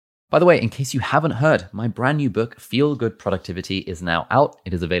By the way, in case you haven't heard, my brand new book, Feel Good Productivity, is now out.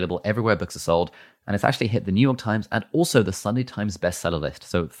 It is available everywhere books are sold, and it's actually hit the New York Times and also the Sunday Times bestseller list.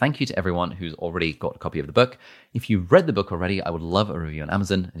 So thank you to everyone who's already got a copy of the book. If you've read the book already, I would love a review on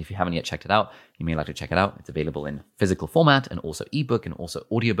Amazon. And if you haven't yet checked it out, you may like to check it out. It's available in physical format and also ebook and also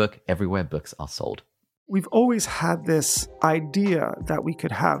audiobook everywhere books are sold. We've always had this idea that we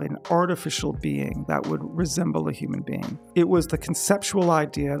could have an artificial being that would resemble a human being. It was the conceptual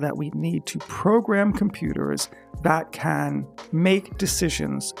idea that we need to program computers that can make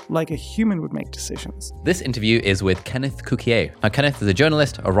decisions like a human would make decisions. This interview is with Kenneth Cukier. Now, Kenneth is a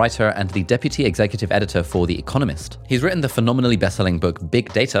journalist, a writer, and the deputy executive editor for The Economist. He's written the phenomenally best-selling book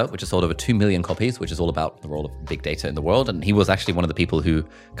Big Data, which has sold over 2 million copies, which is all about the role of big data in the world. And he was actually one of the people who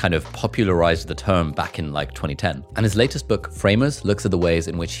kind of popularized the term back in like 2010. And his latest book, Framers, looks at the ways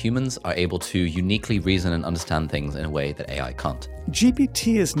in which humans are able to uniquely reason and understand things in a way that AI can't.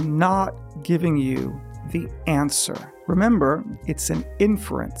 GPT is not giving you the answer. Remember, it's an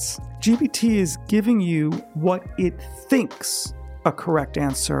inference. GPT is giving you what it thinks a correct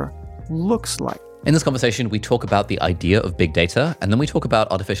answer looks like. In this conversation, we talk about the idea of big data, and then we talk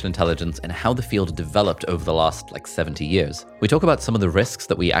about artificial intelligence and how the field developed over the last 70 years. We talk about some of the risks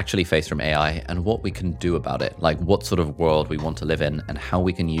that we actually face from AI and what we can do about it, like what sort of world we want to live in and how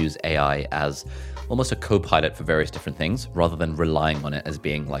we can use AI as almost a co-pilot for various different things rather than relying on it as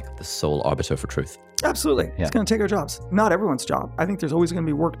being like the sole arbiter for truth. Absolutely. Yeah. It's going to take our jobs. Not everyone's job. I think there's always going to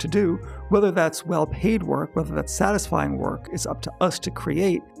be work to do. Whether that's well-paid work, whether that's satisfying work, is up to us to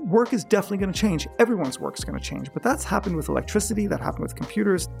create. Work is definitely going to change. Everyone's work is going to change. But that's happened with electricity. That happened with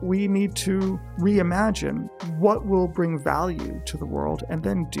computers. We need to reimagine what will bring value to the world and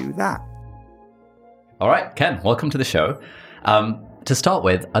then do that. All right, Ken, welcome to the show. To start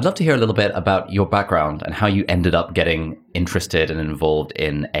with, I'd love to hear a little bit about your background and how you ended up getting interested and involved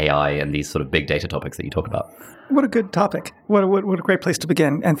in AI and these sort of big data topics that you talk about. What a good topic. What a great place to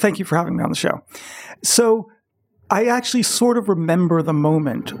begin. And thank you for having me on the show. So I actually sort of remember the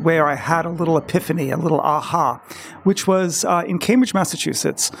moment where I had a little epiphany, a little aha, which was in Cambridge,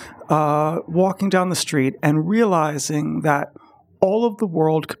 Massachusetts, walking down the street and realizing that all of the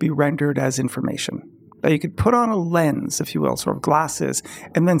world could be rendered as information. That you could put on a lens, if you will, sort of glasses,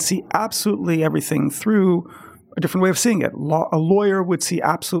 and then see absolutely everything through a different way of seeing it. A lawyer would see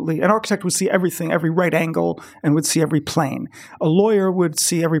absolutely, an architect would see everything, every right angle, and would see every plane. A lawyer would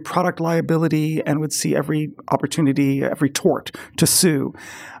see every product liability and would see every opportunity, every tort to sue.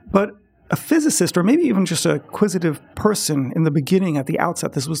 But a physicist, or maybe even just a acquisitive person in the beginning, at the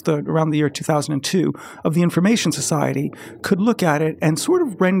outset, this was around the year 2002, of the Information Society, could look at it and sort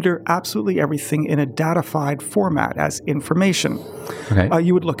of render absolutely everything in a datafied format as information. Okay.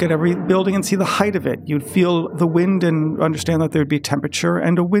 You would look at every building and see the height of it. You'd feel the wind and understand that there'd be temperature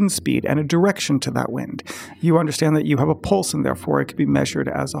and a wind speed and a direction to that wind. You understand that you have a pulse and therefore it could be measured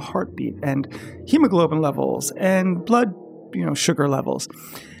as a heartbeat, and hemoglobin levels and blood, sugar levels.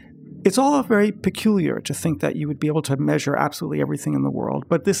 It's all very peculiar to think that you would be able to measure absolutely everything in the world.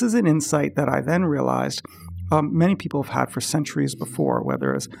 But this is an insight that I then realized many people have had for centuries before, whether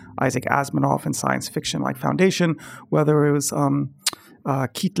it was Isaac Asimov in science fiction like Foundation, whether it was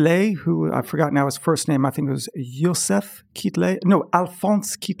Quetelet, who I forgot now his first name, I think it was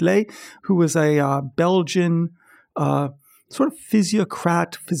Alphonse Quetelet, who was a Belgian sort of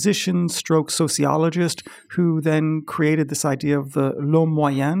physiocrat, physician stroke sociologist who then created this idea of the l'homme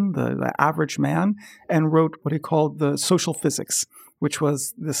moyen, the average man, and wrote what he called the social physics, which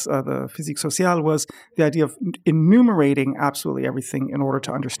was this, the physique sociale was the idea of enumerating absolutely everything in order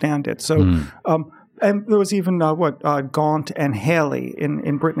to understand it. So, and there was even Gaunt and Haley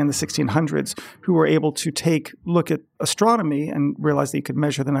in Britain in the 1600s who were able to look at astronomy and realize that you could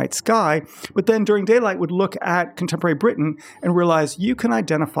measure the night sky, but then during daylight would look at contemporary Britain and realize you can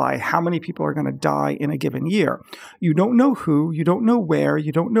identify how many people are going to die in a given year. You don't know who, you don't know where,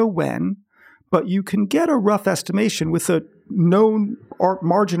 you don't know when, but you can get a rough estimation with a known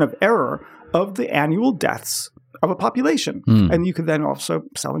margin of error of the annual deaths of a population. And you could then also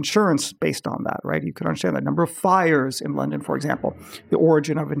sell insurance based on that, right? You could understand the number of fires in London, for example. The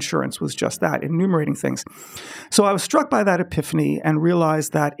origin of insurance was just that, enumerating things. So I was struck by that epiphany and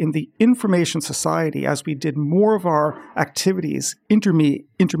realized that in the information society, as we did more of our activities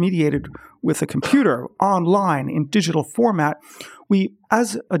intermediated with a computer, online, in digital format, we,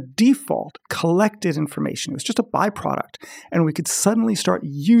 as a default, collected information. It was just a byproduct. And we could suddenly start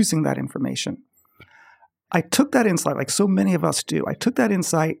using that information. I took that insight, like so many of us do. I took that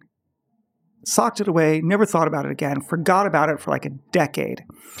insight socked it away, never thought about it again, forgot about it for like a decade.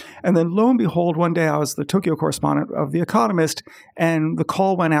 And then lo and behold, one day I was the Tokyo correspondent of The Economist, and the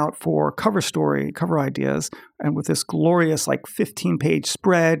call went out for cover ideas, and with this glorious like 15-page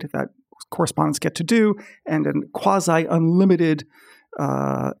spread that correspondents get to do, and a quasi-unlimited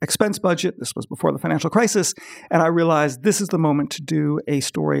expense budget. This was before the financial crisis. And I realized this is the moment to do a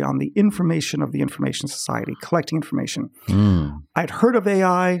story on the information of the information society, collecting information. I'd heard of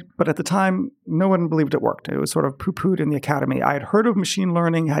AI, but at the time, no one believed it worked. It was sort of poo-pooed in the academy. I had heard of machine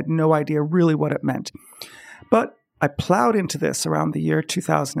learning, had no idea really what it meant. But I plowed into this around the year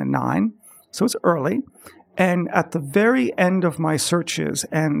 2009, so it's early. And at the very end of my searches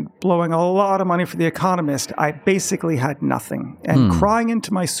and blowing a lot of money for The Economist, I basically had nothing. And crying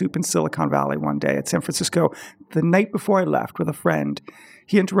into my soup in Silicon Valley one day at San Francisco, the night before I left with a friend,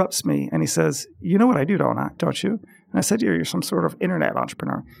 he interrupts me and he says, "You know what I do, don't you?" And I said, "You're some sort of internet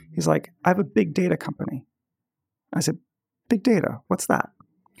entrepreneur." He's like, "I have a big data company." I said, "Big data? What's that?"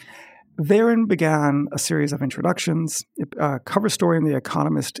 Therein began a series of introductions, a cover story in The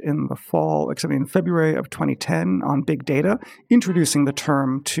Economist in February of 2010 on big data, introducing the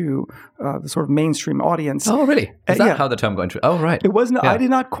term to the sort of mainstream audience. Oh, really? Is that how the term got introduced? Oh, right. It wasn't. Yeah. I did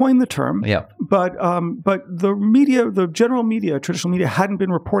not coin the term. Yeah. But the media, the general media, traditional media, hadn't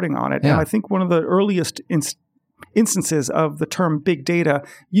been reporting on it, and I think one of the earliest instances of the term big data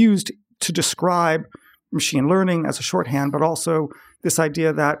used to describe machine learning as a shorthand, but also this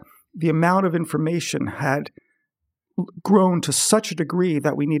idea that the amount of information had grown to such a degree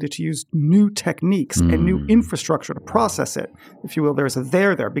that we needed to use new techniques and new infrastructure to process it. If you will, there's a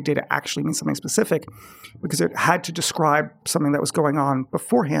there. Big data actually means something specific because it had to describe something that was going on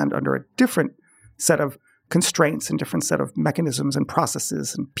beforehand under a different set of constraints and different set of mechanisms and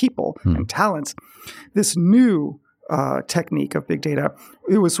processes and people and talents. This new technique of big data,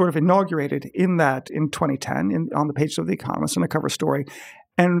 it was sort of inaugurated in 2010 on the page of The Economist in a cover story.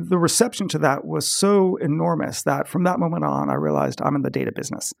 And the reception to that was so enormous that from that moment on, I realized I'm in the data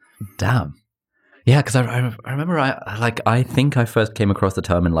business. Damn. Yeah, because I remember I think I first came across the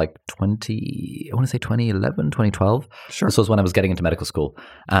term in like 2011, 2012. Sure. This was when I was getting into medical school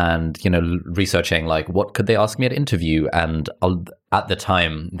and, researching like what could they ask me at interview. And at the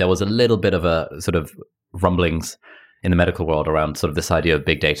time, there was a little bit of a sort of rumblings in the medical world around sort of this idea of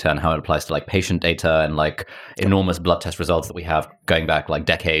big data and how it applies to like patient data and like enormous blood test results that we have going back like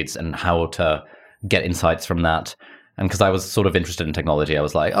decades and how to get insights from that. And because I was sort of interested in technology, I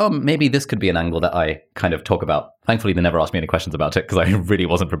was like, oh, maybe this could be an angle that I kind of talk about. Thankfully, they never asked me any questions about it because I really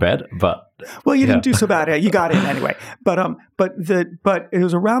wasn't prepared. But well, you didn't do so bad. You got it anyway. But it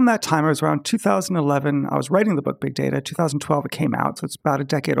was around that time. It was around 2011. I was writing the book Big Data. 2012, it came out, so it's about a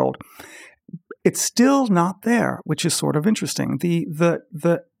decade old. It's still not there, which is sort of interesting.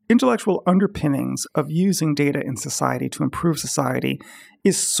 The intellectual underpinnings of using data in society to improve society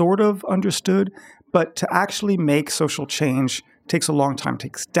is sort of understood, but to actually make social change takes a long time,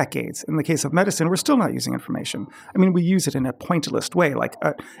 takes decades. In the case of medicine, we're still not using information. I mean, we use it in a pointillist way, like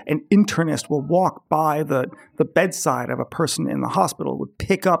an internist will walk by the bedside of a person in the hospital, would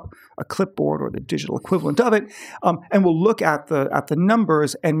pick up a clipboard or the digital equivalent of it, and will look at the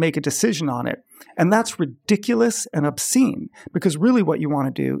numbers and make a decision on it. And that's ridiculous and obscene because really what you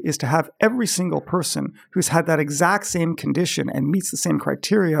want to do is to have every single person who's had that exact same condition and meets the same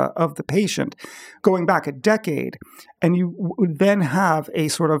criteria of the patient going back a decade. And you would then have a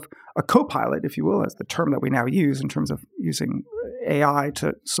sort of a co-pilot, if you will, as the term that we now use in terms of using AI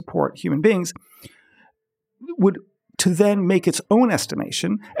to support human beings, would to then make its own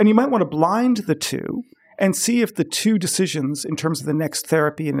estimation. And you might want to blind the two and see if the two decisions in terms of the next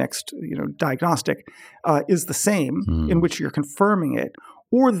therapy and next diagnostic is the same, in which you're confirming it,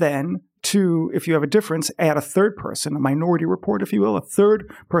 or then to, if you have a difference, add a third person, a minority report, if you will, a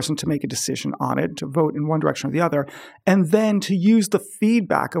third person to make a decision on it, to vote in one direction or the other, and then to use the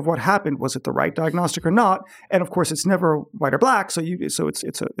feedback of what happened. Was it the right diagnostic or not? And of course, it's never white or black, so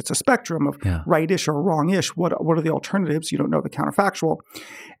it's a spectrum of right-ish or wrong-ish. What are the alternatives? You don't know the counterfactual.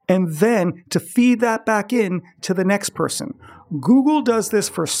 And then to feed that back in to the next person. Google does this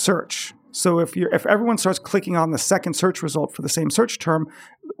for search. So if everyone starts clicking on the second search result for the same search term,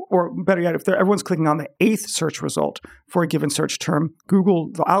 or better yet, if everyone's clicking on the 8th search result for a given search term, Google,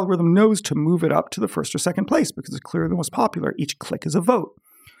 the algorithm knows to move it up to the first or second place because it's clearly the most popular. Each click is a vote.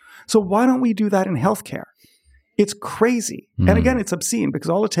 So why don't we do that in healthcare? It's crazy. And again, it's obscene because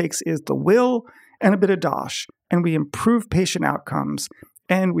all it takes is the will and a bit of dosh, and we improve patient outcomes,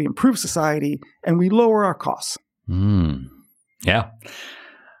 and we improve society, and we lower our costs. Yeah.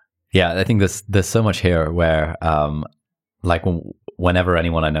 Yeah, I think there's so much here where, like whenever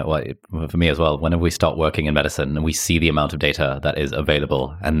anyone I know, well, for me as well, whenever we start working in medicine and we see the amount of data that is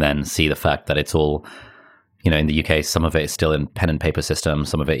available and then see the fact that it's all, in the UK, some of it is still in pen and paper systems.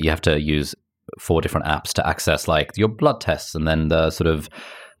 Some of it you have to use 4 different apps to access like your blood tests and then the sort of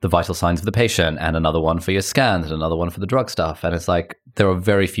the vital signs of the patient and another one for your scans and another one for the drug stuff. And it's like there are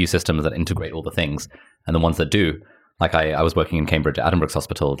very few systems that integrate all the things. And the ones that do, like I was working in Cambridge at Addenbrooke's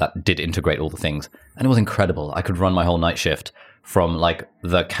Hospital that did integrate all the things. And it was incredible. I could run my whole night shift from like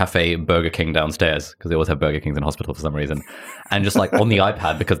the cafe Burger King downstairs, because they always have Burger Kings in hospital for some reason. And just like on the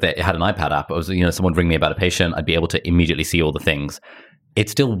iPad, because they had an iPad app, it was, someone ring me about a patient, I'd be able to immediately see all the things. It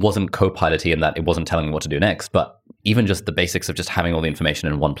still wasn't co-piloty in that it wasn't telling me what to do next, but even just the basics of just having all the information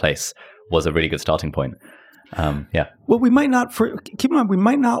in one place was a really good starting point. Well, keep in mind, we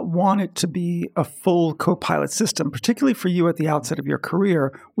might not want it to be a full co-pilot system, particularly for you at the outset of your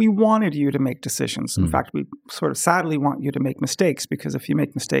career. We wanted you to make decisions. In fact, we sort of sadly want you to make mistakes, because if you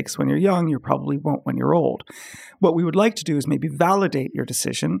make mistakes when you're young, you probably won't when you're old. What we would like to do is maybe validate your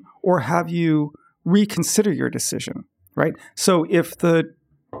decision or have you reconsider your decision, right? So if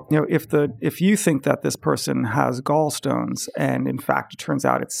you think that this person has gallstones and in fact it turns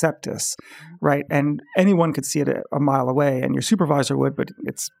out it's sepsis, right? And anyone could see it a mile away, and your supervisor would, but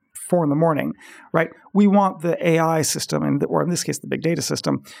it's 4 a.m, right? We want the AI system, or in this case the big data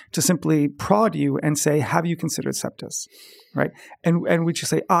system, to simply prod you and say, "Have you considered sepsis?" Right? And we just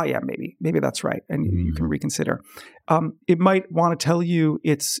say, yeah, maybe that's right, and you can reconsider. It might want to tell you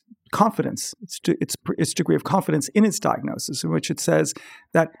its confidence, its degree of confidence in its diagnosis, in which it says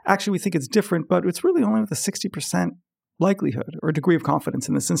that actually we think it's different, but it's really only with a 60% likelihood or degree of confidence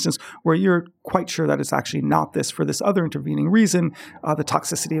in this instance, where you're quite sure that it's actually not this for this other intervening reason. The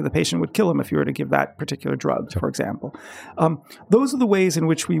toxicity of the patient would kill him if you were to give that particular drug, for example. Those are the ways in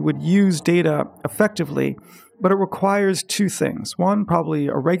which we would use data effectively, but it requires 2 things. One, probably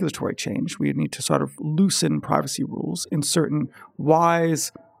a regulatory change. We need to sort of loosen privacy rules in certain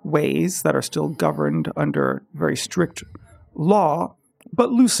wise ways that are still governed under very strict law,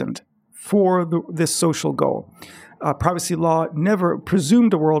 but loosened for this social goal. Privacy law never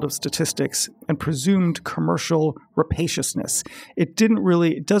presumed a world of statistics and presumed commercial rapaciousness. It doesn't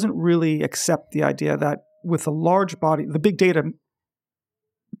really accept the idea that with a large body, the big data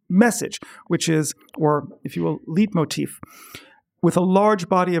message, which is, or if you will, leitmotif, with a large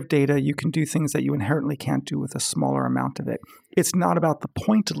body of data, you can do things that you inherently can't do with a smaller amount of it. It's not about the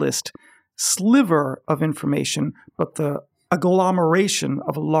pointillist sliver of information, but the agglomeration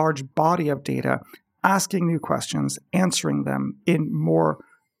of a large body of data, asking new questions, answering them in more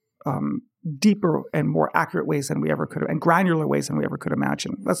deeper and more accurate ways than we ever could have, and granular ways than we ever could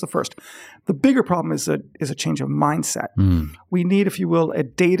imagine. That's the first. The bigger problem is a change of mindset. We need, if you will, a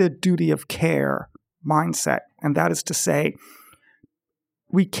data duty of care mindset, and that is to say,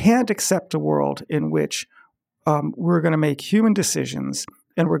 we can't accept a world in which we're going to make human decisions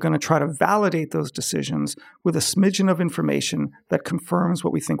and we're going to try to validate those decisions with a smidgen of information that confirms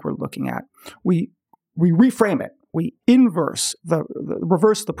what we think we're looking at. We reframe it. We reverse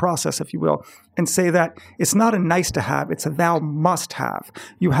the process, if you will, and say that it's not a nice to have, it's a thou must have.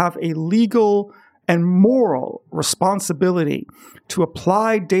 You have a legal and moral responsibility to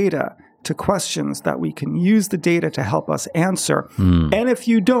apply data to questions that we can use the data to help us answer. And if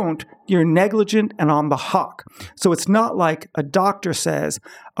you don't, you're negligent and on the hawk. So it's not like a doctor says,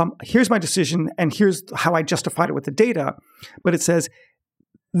 here's my decision and here's how I justified it with the data. But it says,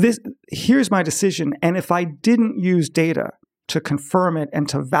 here's my decision. And if I didn't use data to confirm it and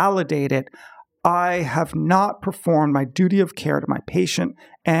to validate it, I have not performed my duty of care to my patient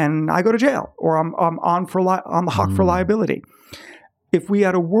and I go to jail, or I'm on the hawk for liability. If we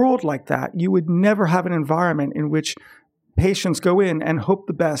had a world like that, you would never have an environment in which patients go in and hope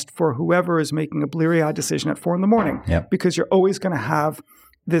the best for whoever is making a bleary-eyed decision at 4 a.m, because you're always going to have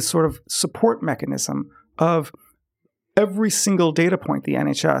this sort of support mechanism of every single data point the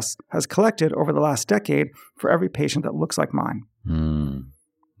NHS has collected over the last decade for every patient that looks like mine.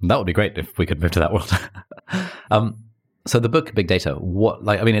 That would be great if we could move to that world. So the book Big Data,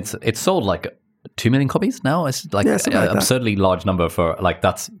 it's sold like 2 million copies now. It's like an absurdly large number for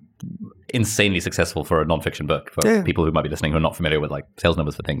that's insanely successful for a nonfiction book for people who might be listening who are not familiar with like sales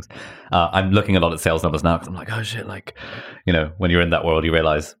numbers for things. I'm looking a lot at sales numbers now because I'm like, oh shit, when you're in that world, you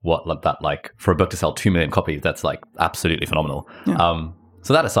realize what for a book to sell 2 million copies, that's like absolutely phenomenal.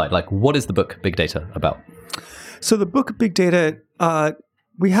 So that aside, what is the book Big Data about? So the book Big Data,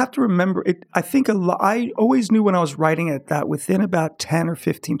 we have to remember it. I think I always knew when I was writing it that within about 10 or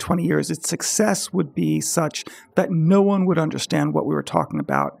 15, 20 years, its success would be such that no one would understand what we were talking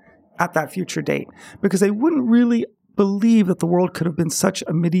about at that future date, because they wouldn't really believe that the world could have been such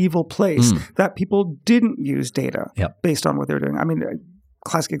a medieval place that people didn't use data based on what they're doing. I mean, a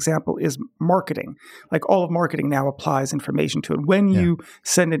classic example is marketing. Like all of marketing now applies information to it. When you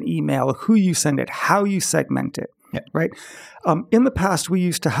send an email, who you send it, how you segment it. Right. In the past, we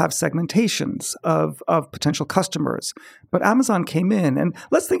used to have segmentations of potential customers, but Amazon came in, and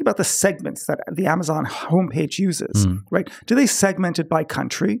let's think about the segments that the Amazon homepage uses. Right? Do they segment it by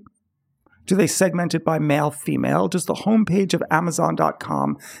country? Do they segment it by male, female? Does the homepage of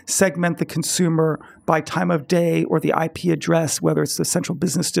Amazon.com segment the consumer by time of day or the IP address, whether it's the central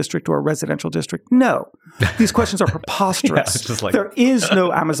business district or a residential district? No. These questions are preposterous. There is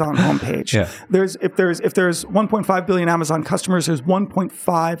no Amazon homepage. If there's 1.5 billion Amazon customers, there's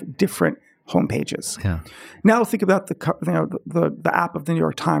 1.5 different homepages. Now think about the app of the New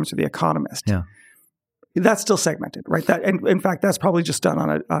York Times or the Economist. That's still segmented, right? And in fact, that's probably just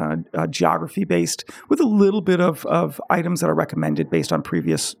done on a geography based, with a little bit of items that are recommended based on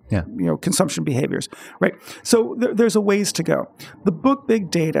previous, consumption behaviors, right? So there's a ways to go. The book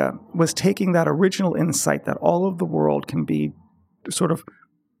Big Data was taking that original insight that all of the world can be sort of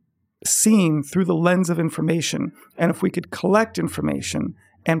seen through the lens of information, and if we could collect information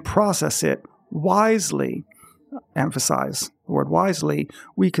and process it wisely. Emphasize the word wisely,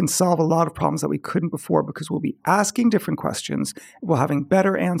 we can solve a lot of problems that we couldn't before, because we'll be asking different questions, we'll having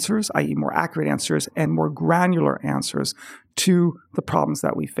better answers, i.e. more accurate answers, and more granular answers to the problems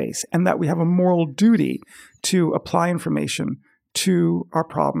that we face, and that we have a moral duty to apply information to our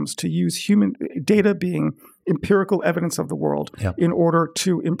problems, to use human data being empirical evidence of the world in order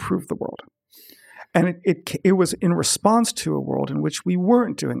to improve the world. And it was in response to a world in which we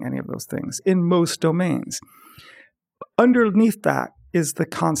weren't doing any of those things in most domains. Underneath that is the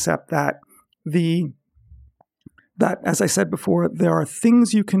concept that as I said before, there are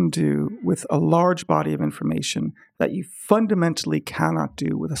things you can do with a large body of information that you fundamentally cannot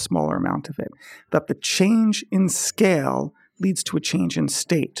do with a smaller amount of it. That the change in scale leads to a change in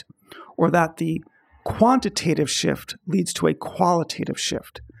state, or that the quantitative shift leads to a qualitative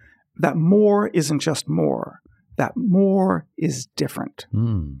shift. That more isn't just more, that more is different.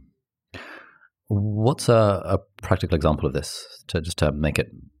 What's a practical example of this, to make it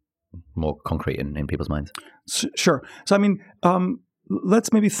more concrete in people's minds? Sure. So, I mean,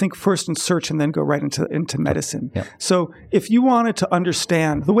 let's maybe think first in search and then go right into medicine. So if you wanted to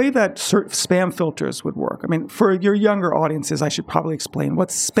understand the way that spam filters would work, I mean, for your younger audiences, I should probably explain what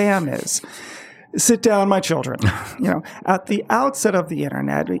spam is. Sit down, my children. At the outset of the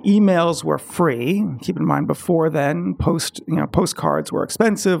internet, emails were free. Keep in mind, before then, postcards were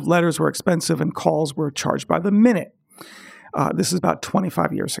expensive, letters were expensive, and calls were charged by the minute. This is about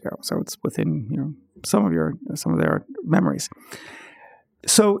 25 years ago, so it's within some of their memories.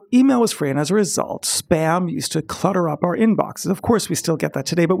 So email was free, and as a result, spam used to clutter up our inboxes. Of course, we still get that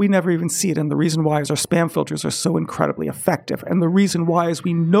today, but we never even see it. And the reason why is our spam filters are so incredibly effective. And the reason why is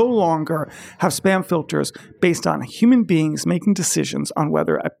we no longer have spam filters based on human beings making decisions on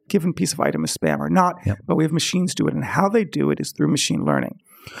whether a given piece of item is spam or not, but we have machines do it. And how they do it is through machine learning.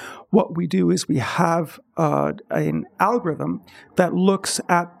 What we do is we have an algorithm that looks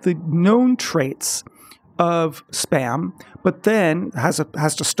at the known traits of spam, but then has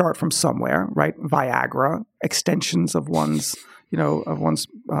to start from somewhere, right? Viagra, extensions of one's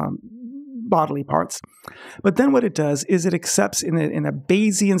bodily parts. But then what it does is it accepts in a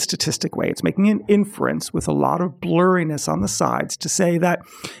Bayesian statistic way. It's making an inference with a lot of blurriness on the sides to say that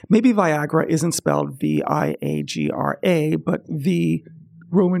maybe Viagra isn't spelled Viagra, but V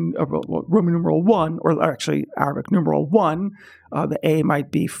Roman numeral 1, or actually Arabic numeral 1. The A might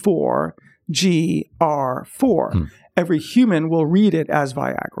be 4. GR4. Every human will read it as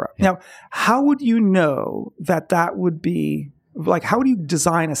Viagra. Now, how would you know that would be, like, how would you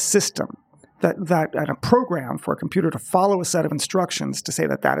design a system and a program for a computer to follow a set of instructions to say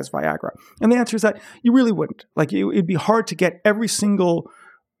that is Viagra? And the answer is that you really wouldn't. Like, it'd be hard to get every single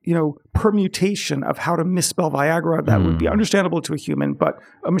permutation of how to misspell Viagra that would be understandable to a human, but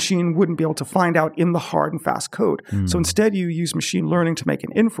a machine wouldn't be able to find out in the hard and fast code. So instead, you use machine learning to make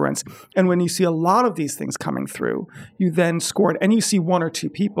an inference. And when you see a lot of these things coming through, you then score it, and you see one or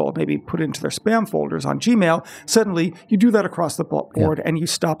two people maybe put it into their spam folders on Gmail. Suddenly, you do that across the board, and you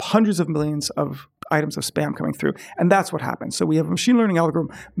stop hundreds of millions of items of spam coming through. And that's what happens. So we have a machine learning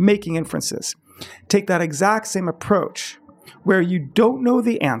algorithm making inferences. Take that exact same approach, where you don't know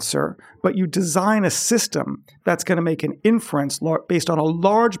the answer, but you design a system that's going to make an inference based on a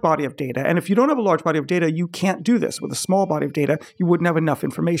large body of data. And if you don't have a large body of data, you can't do this. With a small body of data, you wouldn't have enough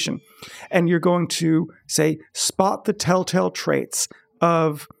information. And you're going to, say, spot the telltale traits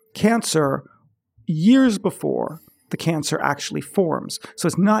of cancer years before the cancer actually forms. So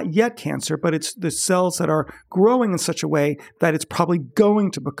it's not yet cancer, but it's the cells that are growing in such a way that it's probably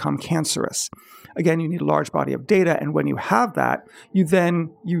going to become cancerous. Again, you need a large body of data, and when you have that,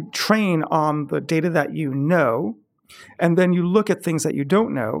 you train on the data that you know, and then you look at things that you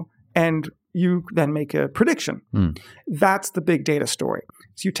don't know, and you then make a prediction. That's the big data story.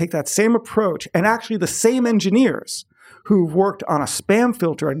 So you take that same approach, and actually the same engineers who've worked on a spam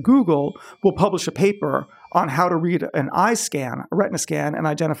filter at Google will publish a paper on how to read an eye scan, a retina scan, and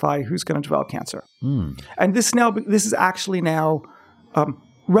identify who's going to develop cancer. And this is actually now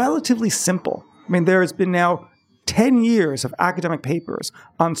relatively simple. I mean, there has been now 10 years of academic papers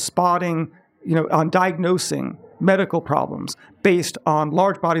on spotting, on diagnosing medical problems based on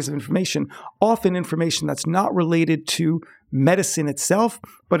large bodies of information, often information that's not related to medicine itself,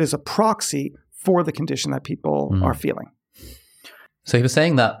 but is a proxy for the condition that people are feeling. So he was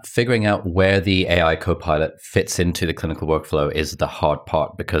saying that figuring out where the AI copilot fits into the clinical workflow is the hard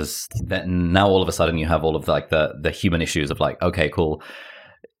part, because then now all of a sudden you have all of the human issues of like, okay, cool.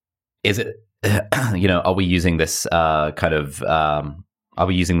 Is it, are we using this are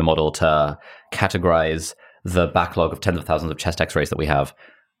we using the model to categorize the backlog of tens of thousands of chest x-rays that we have?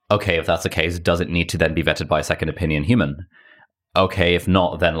 Okay, if that's the case, does it need to then be vetted by a second opinion human? Okay, if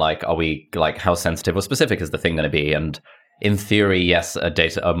not, then are we how sensitive or specific is the thing going to be? And in theory, yes,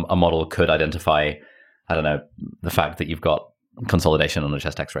 a model could identify, I don't know, the fact that you've got consolidation on a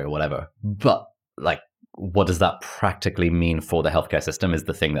chest x-ray or whatever. But what does that practically mean for the healthcare system is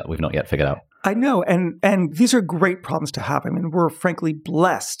the thing that we've not yet figured out. I know. And these are great problems to have. I mean, we're frankly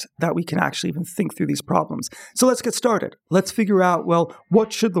blessed that we can actually even think through these problems. So let's get started. Let's figure out, well,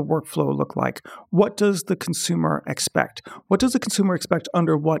 what should the workflow look like? What does the consumer expect? What does the consumer expect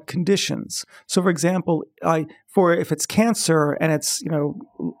under what conditions? So for example, if it's cancer and it's,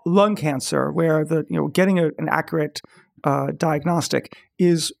 lung cancer, where getting an accurate diagnostic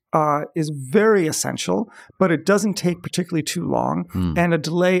is very essential, but it doesn't take particularly too long, and a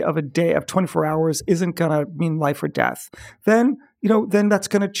delay of a day of 24 hours isn't going to mean life or death. Then that's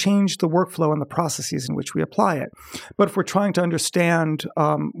going to change the workflow and the processes in which we apply it. But if we're trying to understand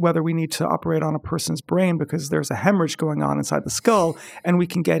whether we need to operate on a person's brain because there's a hemorrhage going on inside the skull, and we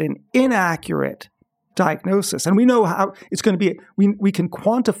can get an inaccurate diagnosis, and we know how it's going to be, we can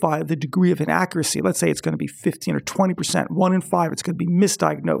quantify the degree of inaccuracy. Let's say it's going to be 15 or 20%, 1 in 5, it's going to be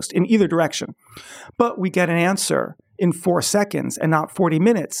misdiagnosed in either direction. But we get an answer in 4 seconds and not 40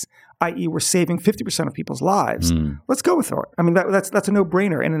 minutes, i.e. we're saving 50% of people's lives. Let's go with it. I mean, that's a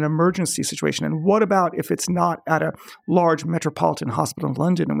no-brainer in an emergency situation. And what about if it's not at a large metropolitan hospital in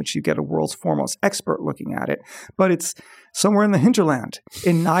London in which you get a world's foremost expert looking at it, but it's somewhere in the hinterland?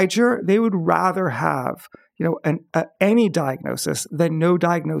 In Niger, they would rather have any diagnosis than no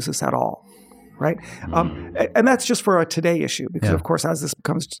diagnosis at all. Right? And that's just for a today issue, because of course, as this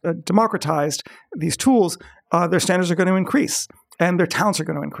becomes democratized, these tools, their standards are going to increase and their talents are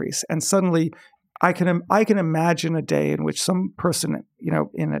going to increase. And suddenly I can imagine a day in which some person,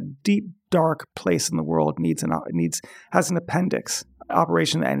 in a deep, dark place in the world has an appendix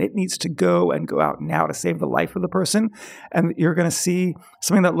operation, and it needs to go out now to save the life of the person. And you're going to see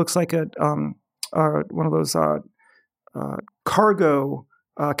something that looks like one of those cargo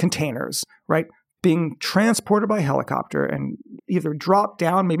containers, right, being transported by helicopter and either dropped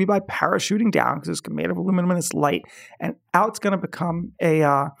down, maybe by parachuting down because it's made of aluminum and it's light, and out it's going to become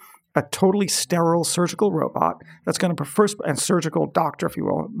a totally sterile surgical robot that's going to first, and surgical doctor, if you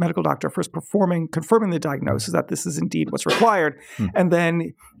will, medical doctor, first confirming the diagnosis that this is indeed what's required, and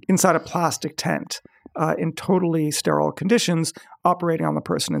then inside a plastic tent in totally sterile conditions, operating on the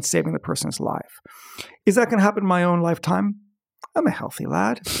person and saving the person's life. Is that going to happen in my own lifetime? I'm a healthy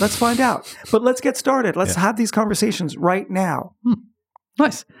lad. Let's find out. But let's get started. Let's have these conversations right now.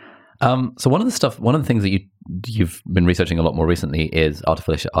 Nice. So one of the things that you've been researching a lot more recently is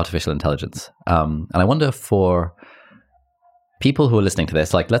artificial intelligence. And I wonder, for people who are listening to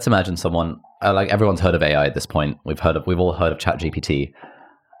this, let's imagine someone, everyone's heard of AI at this point. We've all heard of ChatGPT.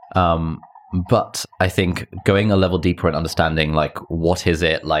 But I think going a level deeper and understanding, what is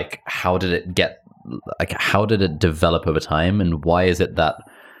it? How did it develop over time? And why is it that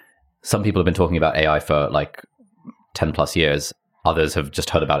some people have been talking about AI for 10 plus years? Others have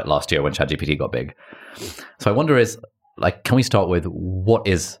just heard about it last year when ChatGPT got big. So I wonder can we start with, what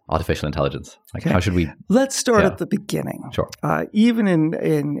is artificial intelligence? How should we? Let's start at the beginning. Sure. Even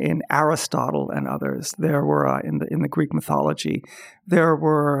in Aristotle and others, there were in the Greek mythology, there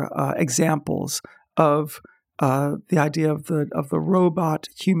were examples of the idea of the robot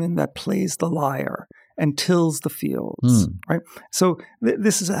human that plays the lyre and tills the fields, right? So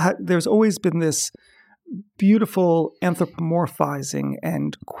there's always been this beautiful anthropomorphizing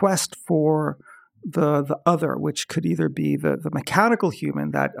and quest for the other, which could either be the mechanical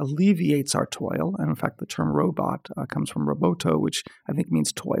human that alleviates our toil. And in fact, the term robot comes from roboto, which I think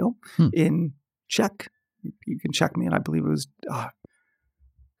means toil in Czech. You can check me, and I believe it was,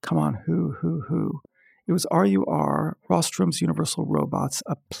 come on, who? It was RUR, Rostrom's Universal Robots,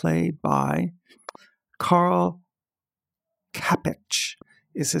 a play by Karl Kapich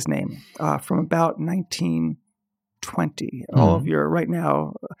is his name, from about 1920. All of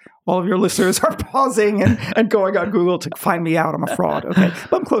your listeners are pausing and going on Google to find me out. I'm a fraud. Okay,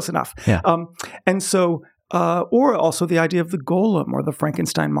 but I'm close enough. Yeah. And so, or also the idea of the golem or the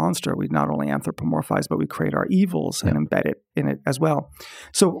Frankenstein monster. We not only anthropomorphize, but we create our evils and embed it in it as well.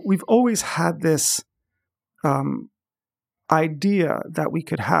 So we've always had this idea that we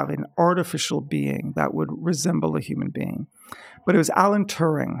could have an artificial being that would resemble a human being. But it was Alan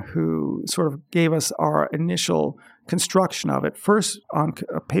Turing who sort of gave us our initial construction of it, first on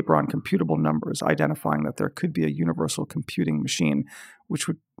a paper on computable numbers, identifying that there could be a universal computing machine, which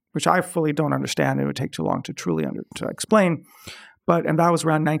I fully don't understand. It would take too long to truly to explain. And that was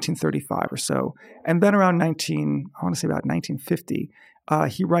around 1935 or so. And then around about 1950,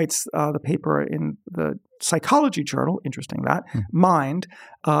 he writes the paper in the psychology journal, interesting that, Mind,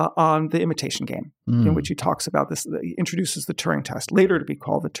 on the imitation game, in which he talks about this, he introduces the Turing test, later to be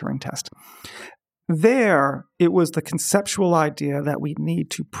called the Turing test. There, it was the conceptual idea that we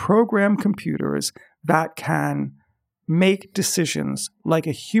need to program computers that can make decisions like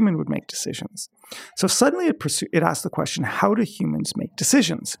a human would make decisions. So suddenly it asked the question, how do humans make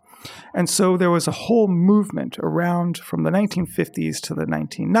decisions? And so there was a whole movement around from the 1950s to the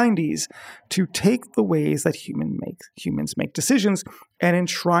 1990s to take the ways that humans make decisions and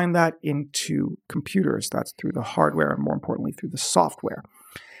enshrine that into computers. That's through the hardware and, more importantly, through the software.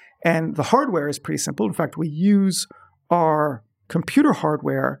 And the hardware is pretty simple. In fact, we use our computer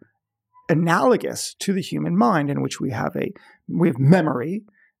hardware analogous to the human mind, in which we have memory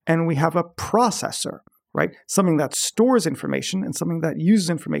and we have a processor, right? Something that stores information and something that uses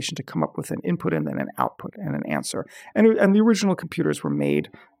information to come up with an input and then an output and an answer. And the original computers were made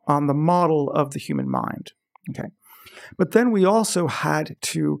on the model of the human mind, okay? But then we also had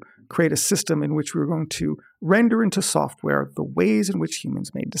to create a system in which we were going to render into software the ways in which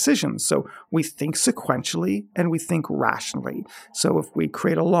humans made decisions. So we think sequentially and we think rationally. So if we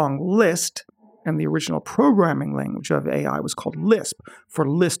create a long list, and the original programming language of AI was called Lisp, for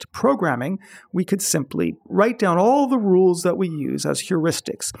list programming, we could simply write down all the rules that we use as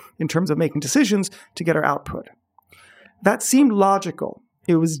heuristics in terms of making decisions to get our output. That seemed logical.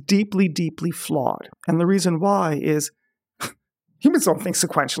 It was deeply, deeply flawed. And the reason why is humans don't think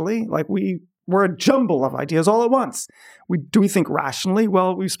sequentially. Like we're a jumble of ideas all at once. Do we think rationally?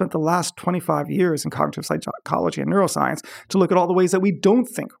 Well, we've spent the last 25 years in cognitive psychology and neuroscience to look at all the ways that we don't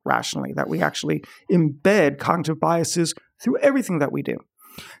think rationally, that we actually embed cognitive biases through everything that we do.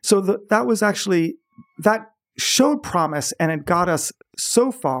 So that showed promise, and it got us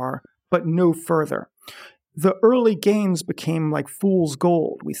so far, but no further. The early gains became like fool's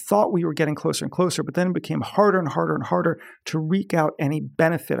gold. We thought we were getting closer and closer, but then it became harder and harder and harder to wreak out any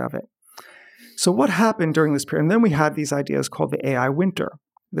benefit of it. So what happened during this period? And then we had these ideas called the AI winter.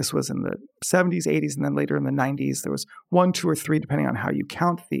 This was in the 70s, 80s, and then later in the 90s. There was 1, 2, or 3, depending on how you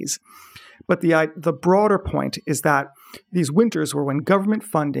count these. But the broader point is that these winters were when government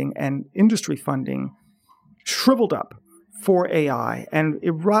funding and industry funding shriveled up for AI. And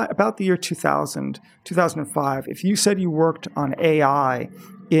about the year 2000, 2005, if you said you worked on AI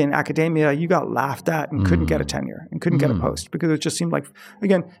in academia, you got laughed at and couldn't get a tenure and couldn't get a post because it just seemed like,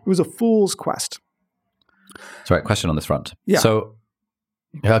 again, it was a fool's quest. Sorry, question on this front. Yeah. So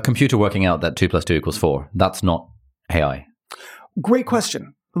a computer working out that 2 + 2 = 4, that's not AI. Great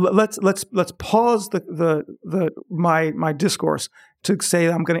question. Let's pause my discourse to say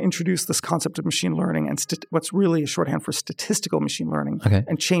that I'm going to introduce this concept of machine learning and what's really a shorthand for statistical machine learning,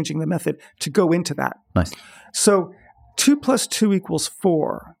 and changing the method to go into that. Nice. So 2 + 2 =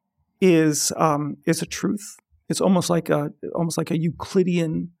 4 is a truth. It's almost like a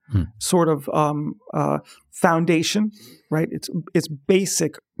Euclidean sort of foundation, right? It's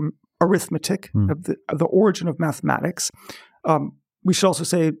basic arithmetic of the origin of mathematics. We should also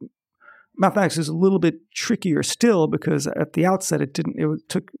say mathematics is a little bit trickier still because at the outset it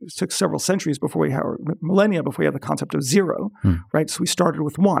took several centuries millennia before we had the concept of zero, right? So we started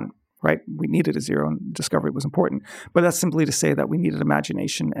with 1, right? We needed a 0 and discovery was important. But that's simply to say that we needed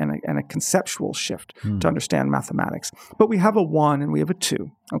imagination and a conceptual shift to understand mathematics. But we have a 1 and we have a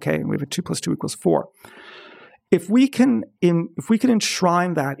 2, okay? And we have a 2 + 2 = 4. if we can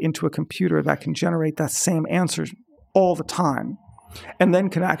enshrine that into a computer that can generate that same answer all the time, and then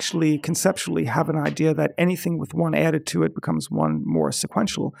can actually conceptually have an idea that anything with one added to it becomes one more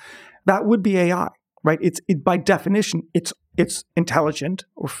sequential, that would be AI, right? By definition, it's intelligent,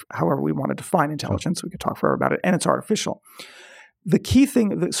 or however we want to define intelligence. We could talk forever about it, and it's artificial. The key thing,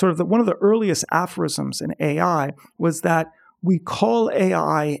 one of the earliest aphorisms in AI was that we call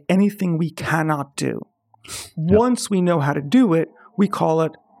AI anything we cannot do. Once we know how to do it, we call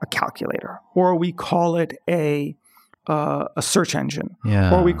it a calculator, or we call it a search engine,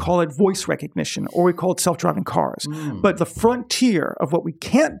 or we call it voice recognition, or we call it self-driving cars. But the frontier of what we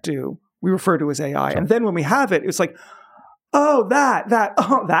can't do, we refer to as AI. And then when we have it, it's like, that's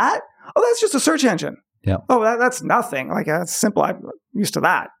just a search engine. Yeah. That's nothing. Like, that's simple. I'm used to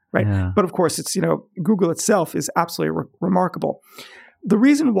that, right? Yeah. But of course, it's, Google itself is absolutely remarkable. The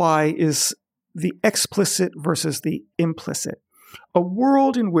reason why is the explicit versus the implicit. A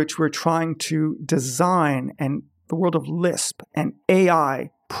world in which we're trying to design, and the world of Lisp and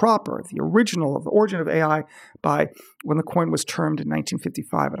AI proper, the origin of AI, by when the coin was termed in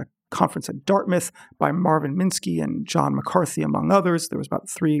 1955 at a conference at Dartmouth by Marvin Minsky and John McCarthy, among others. There was about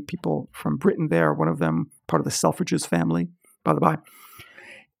 3 people from Britain there, one of them part of the Selfridges family, by the by.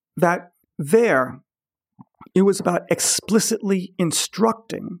 That there, it was about explicitly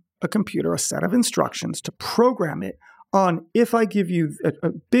instructing a computer a set of instructions to program it on, if I give you a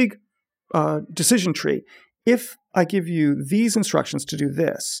big decision tree, if I give you these instructions to do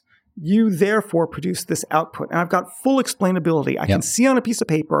this, you therefore produce this output. And I've got full explainability. I can see on a piece of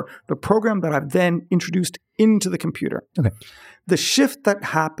paper the program that I've then introduced into the computer. Okay. The shift that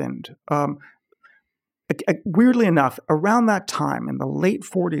happened, weirdly enough, around that time, in the late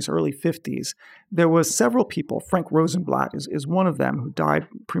 40s, early 50s, there was several people, Frank Rosenblatt is one of them, who died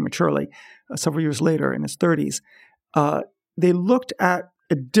prematurely several years later in his 30s. They looked at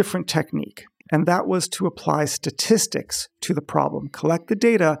a different technique. And that was to apply statistics to the problem, collect the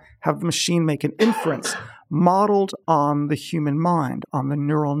data, have the machine make an inference modeled on the human mind, on the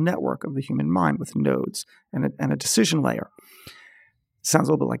neural network of the human mind with nodes and a decision layer. Sounds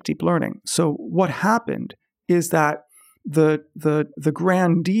a little bit like deep learning. So what happened is that the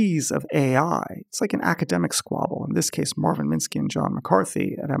grandees of AI, it's like an academic squabble, in this case Marvin Minsky and John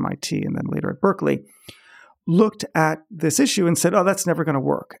McCarthy at MIT and then later at Berkeley, looked at this issue and said, that's never going to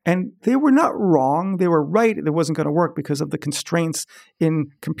work. And they were not wrong. They were right. It wasn't going to work because of the constraints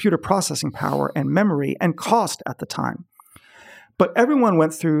in computer processing power and memory and cost at the time. But everyone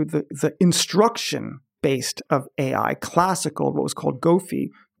went through the instruction-based of AI, classical, what was called GOFI,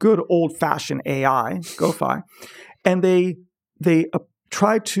 good old-fashioned AI, GOFI. And they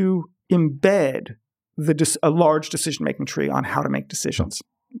tried to embed a large decision-making tree on how to make decisions.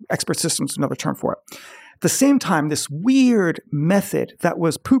 Expert systems is another term for it. At the same time, this weird method that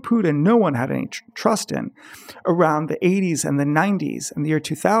was poo-pooed and no one had any trust in around the 80s and the 90s and the year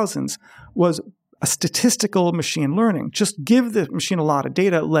 2000s was a statistical machine learning. Just give the machine a lot of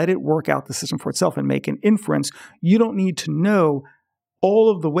data, let it work out the system for itself and make an inference. You don't need to know all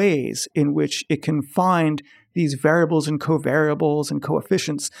of the ways in which it can find these variables and covariables and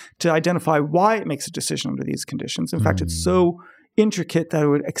coefficients to identify why it makes a decision under these conditions. In fact, it's so intricate that it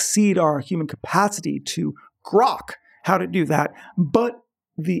would exceed our human capacity to grok how to do that. But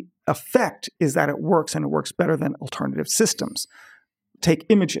the effect is that it works, and it works better than alternative systems. Take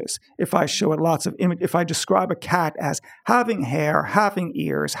images. If I show it lots of if I describe a cat as having hair, having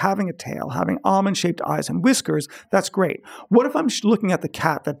ears, having a tail, having almond-shaped eyes and whiskers, that's great. What if I'm looking at the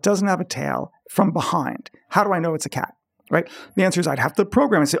cat that doesn't have a tail from behind? How do I know it's a cat? Right? The answer is I'd have to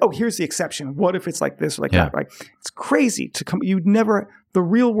program and say, here's the exception. What if it's like this or like that, right? It's crazy to come. The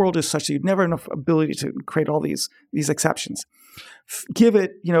real world is such that you'd never have enough ability to create all these exceptions. Give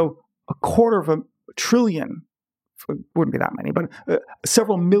it, a quarter of a trillion, it wouldn't be that many, but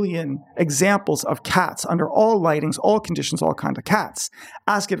several million examples of cats under all lightings, all conditions, all kinds of cats.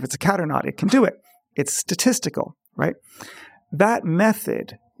 Ask it if it's a cat or not. It can do it. It's statistical, right? That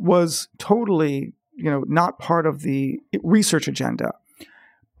method was totally not part of the research agenda,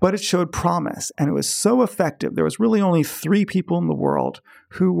 but it showed promise, and it was so effective. There was really only 3 people in the world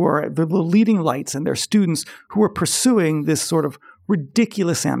who were the leading lights and their students who were pursuing this sort of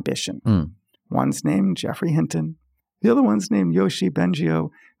ridiculous ambition. One's named Geoffrey Hinton. The other one's named Yoshi Bengio.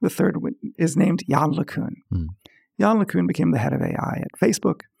 The third is named Yann LeCun. Yann LeCun became the head of AI at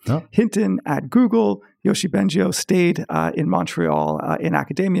Facebook. Hinton at Google. Yoshi Bengio stayed in Montreal in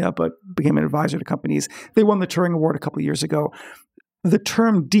academia, but became an advisor to companies. They won the Turing Award a couple of years ago. The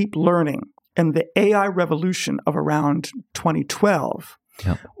term deep learning and the AI revolution of around 2012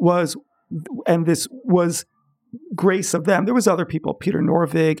 was grace of them. There was other people, Peter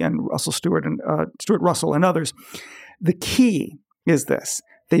Norvig and Russell Stewart and Stuart Russell and others. The key is this.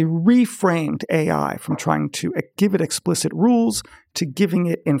 They reframed AI from trying to give it explicit rules to giving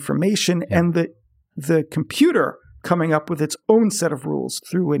it information, and the computer coming up with its own set of rules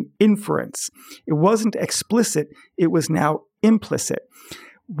through an inference. It wasn't explicit. It was now implicit.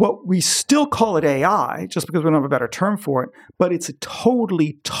 What we still call it AI, just because we don't have a better term for it, but it's a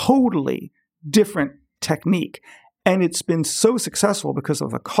totally, totally different technique. And it's been so successful because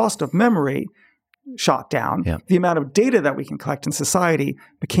of the cost of memory shot down. Yeah. The amount of data that we can collect in society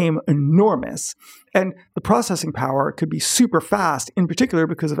became enormous. And the processing power could be super fast, in particular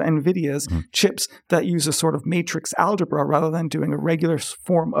because of NVIDIA's chips that use a sort of matrix algebra rather than doing a regular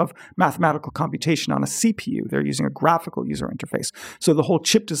form of mathematical computation on a CPU. They're using a graphical user interface. So the whole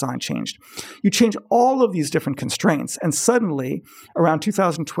chip design changed. You change all of these different constraints, and suddenly, around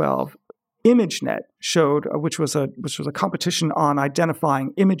 2012, ImageNet showed, which was a competition on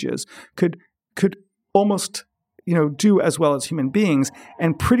identifying images, could almost do as well as human beings.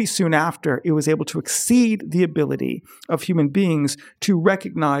 And pretty soon after, it was able to exceed the ability of human beings to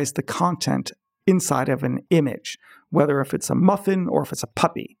recognize the content inside of an image, whether if it's a muffin or if it's a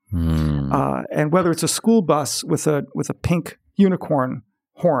puppy, and whether it's a school bus with a pink unicorn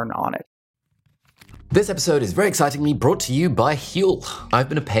horn on it. This episode is very excitingly brought to you by Huel. I've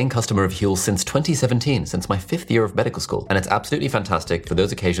been a paying customer of Huel since 2017, since my 5th year of medical school, and it's absolutely fantastic for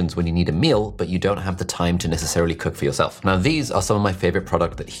those occasions when you need a meal, but you don't have the time to necessarily cook for yourself. Now, these are some of my favorite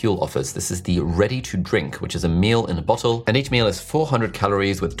product that Huel offers. This is the Ready to Drink, which is a meal in a bottle, and each meal is 400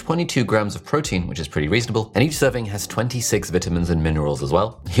 calories with 22 grams of protein, which is pretty reasonable, and each serving has 26 vitamins and minerals as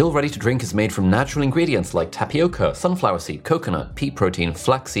well. Huel Ready to Drink is made from natural ingredients like tapioca, sunflower seed, coconut, pea protein,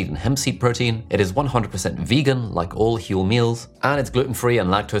 flaxseed, and hemp seed protein. It is 100% vegan, like all Huel meals, and it's gluten-free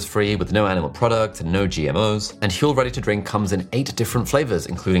and lactose-free with no animal products and no GMOs. And Huel Ready to Drink comes in 8 different flavors,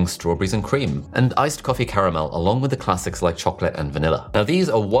 including strawberries and cream, and iced coffee caramel, along with the classics like chocolate and vanilla. Now, these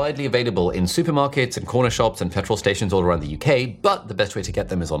are widely available in supermarkets and corner shops and petrol stations all around the UK, but the best way to get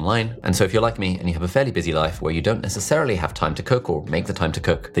them is online. And so if you're like me and you have a fairly busy life where you don't necessarily have time to cook or make the time to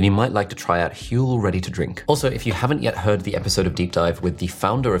cook, then you might like to try out Huel Ready to Drink. Also, if you haven't yet heard the episode of Deep Dive with the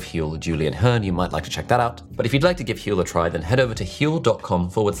founder of Huel, Julian Hearn, you might like to check that out. But if you'd like to give Huel a try, then head over to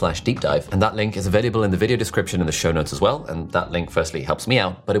huel.com/deep dive. And that link is available in the video description and the show notes as well. And that link firstly helps me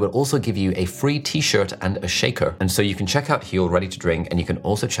out, but it will also give you a free t-shirt and a shaker. And so you can check out Huel Ready to Drink, and you can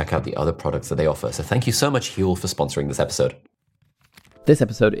also check out the other products that they offer. So thank you so much, Huel, for sponsoring this episode. This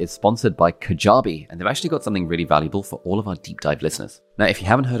episode is sponsored by Kajabi, and they've actually got something really valuable for all of our deep dive listeners. Now, if you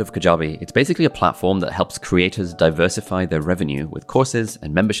haven't heard of Kajabi, it's basically a platform that helps creators diversify their revenue with courses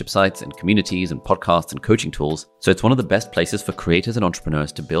and membership sites and communities and podcasts and coaching tools. So it's one of the best places for creators and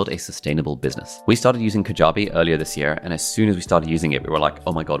entrepreneurs to build a sustainable business. We started using Kajabi earlier this year, and as soon as we started using it, we were like,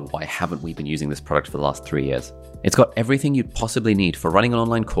 oh my God, why haven't we been using this product for the last 3 years? It's got everything you'd possibly need for running an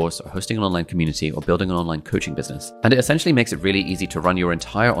online course or hosting an online community or building an online coaching business. And it essentially makes it really easy to run your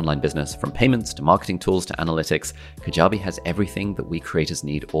entire online business, from payments to marketing tools to analytics. Kajabi has everything that we creators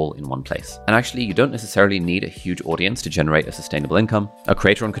need all in one place. And actually, you don't necessarily need a huge audience to generate a sustainable income. A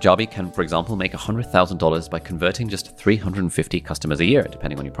creator on Kajabi can, for example, make $100,000 by converting just 350 customers a year,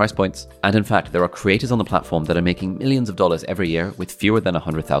 depending on your price points. And in fact, there are creators on the platform that are making millions of dollars every year with fewer than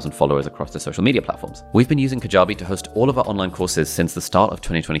 100,000 followers across their social media platforms. We've been using Kajabi to host all of our online courses since the start of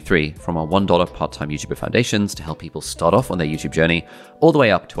 2023, from our $1 part-time YouTuber foundations to help people start off on their YouTube journey, all the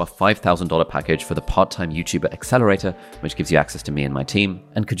way up to our $5,000 package for the part-time YouTuber accelerator, which gives you access to me and my team.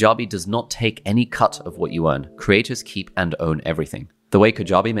 And Kajabi does not take any cut of what you earn. Creators keep and own everything. The way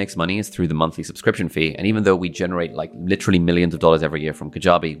Kajabi makes money is through the monthly subscription fee, and even though we generate literally millions of dollars every year from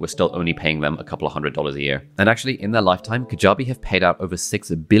Kajabi, we're still only paying them a couple of $100 a year. And actually, in their lifetime, Kajabi have paid out over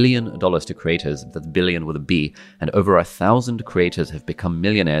 $6 billion to creators, that's billion with a B, and over 1,000 creators have become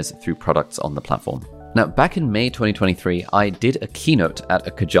millionaires through products on the platform. Now, back in May 2023, I did a keynote at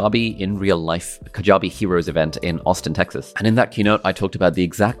a Kajabi in real life Kajabi Heroes event in Austin, Texas. And in that keynote, I talked about the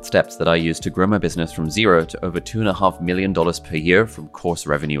exact steps that I used to grow my business from zero to over $2.5 million per year from course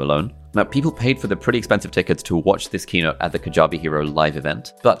revenue alone. Now, people paid for the pretty expensive tickets to watch this keynote at the Kajabi Hero live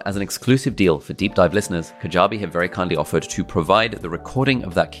event. But as an exclusive deal for Deep Dive listeners, Kajabi have very kindly offered to provide the recording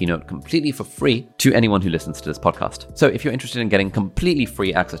of that keynote completely for free to anyone who listens to this podcast. So if you're interested in getting completely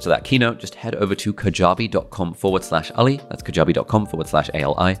free access to that keynote, just head over to kajabi.com/Ali. That's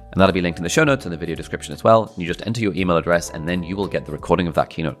kajabi.com/ALI. And that'll be linked in the show notes and the video description as well. You just enter your email address, and then you will get the recording of that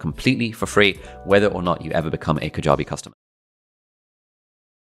keynote completely for free, whether or not you ever become a Kajabi customer.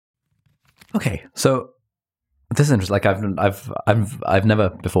 Okay, so This is interesting. Like I've never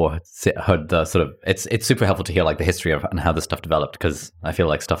before heard the sort of it's super helpful to hear like the history of and how this stuff developed, because I feel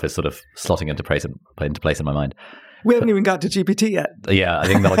like stuff is sort of slotting into place in my mind. We haven't even got to GPT yet. Yeah, I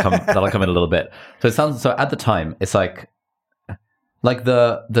think that'll come in a little bit. So it sounds so at the time it's like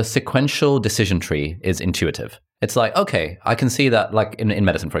the sequential decision tree is intuitive. It's like, okay, I can see that, like in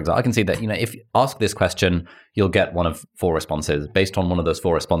medicine, for example, I can see that, if you ask this question, you'll get one of 4 responses. Based on one of those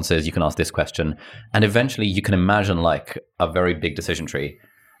 4 responses, you can ask this question. And eventually you can imagine like a very big decision tree.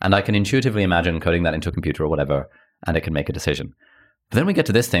 And I can intuitively imagine coding that into a computer or whatever, and it can make a decision. But then we get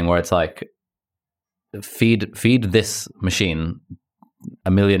to this thing where it's like, feed this machine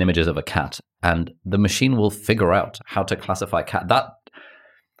 1 million images of a cat, and the machine will figure out how to classify cat. That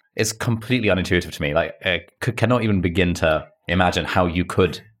is completely unintuitive to me. Like, I cannot even begin to imagine how you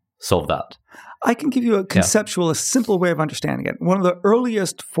could solve that. I can give you a conceptual, a simple way of understanding it. One of the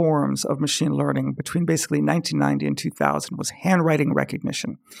earliest forms of machine learning between basically 1990 and 2000 was handwriting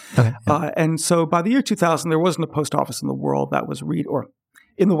recognition. Okay, yeah. And so by the year 2000, there wasn't a post office in the world that was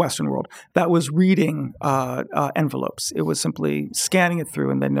in the Western world, that was reading envelopes. It was simply scanning it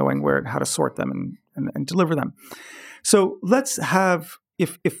through and then knowing how to sort them and deliver them. So let's have,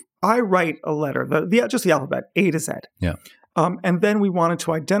 if I write a letter, just the alphabet, A to Z, and then we wanted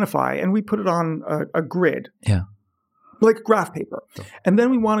to identify, and we put it on a grid, like graph paper. And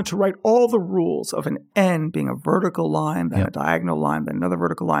then we wanted to write all the rules of an N being a vertical line, then a diagonal line, then another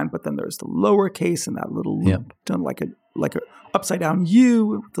vertical line, but then there's the lowercase and that little loop done like a upside down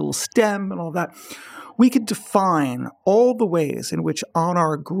U, the little stem and all that. We could define all the ways in which on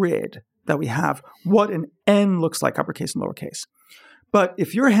our grid that we have what an N looks like, uppercase and lowercase. But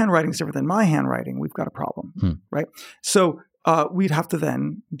if your handwriting is different than my handwriting, we've got a problem, right? So we'd have to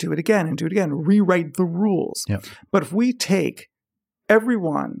then do it again, rewrite the rules. Yep. But if we take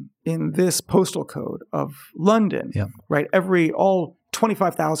everyone in this postal code of London, right, all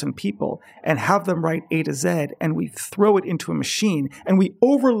 25,000 people, and have them write A to Z, and we throw it into a machine, and we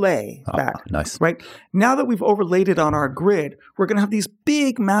overlay that. Nice. Right? Now that we've overlaid it on our grid, we're going to have these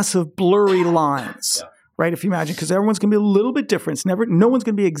big, massive, blurry lines. Right? If you imagine, because everyone's going to be a little bit different. No one's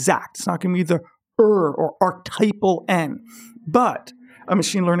going to be exact. It's not going to be either or archetypal N. But a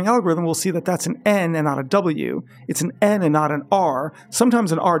machine learning algorithm will see that that's an N and not a W. It's an N and not an R.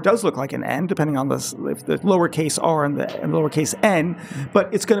 Sometimes an R does look like an N, depending on if the lowercase r and the lowercase n,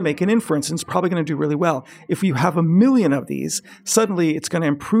 but it's going to make an inference, and it's probably going to do really well. If you have 1 million of these, suddenly it's going to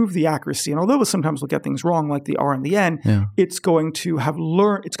improve the accuracy. And although sometimes we'll get things wrong, like the R and the N, it's going to have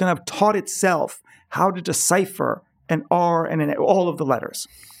taught itself how to decipher an R and an all of the letters.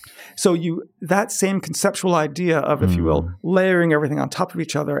 So that same conceptual idea of, if you will, layering everything on top of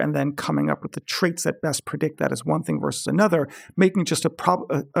each other and then coming up with the traits that best predict that as one thing versus another, making just a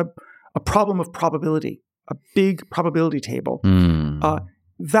problem of probability, a big probability table.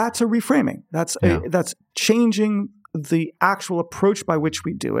 That's a reframing. That's changing the actual approach by which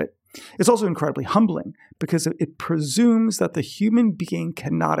we do it. It's also incredibly humbling because it presumes that the human being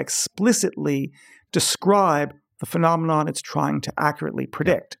cannot explicitly describe the phenomenon it's trying to accurately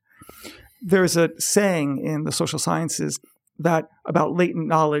predict. There's a saying in the social sciences that about latent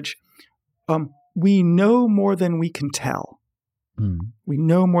knowledge, we know more than we can tell. We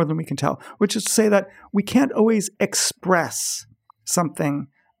know more than we can tell, which is to say that we can't always express something,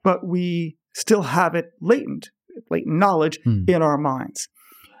 but we still have it latent knowledge in our minds.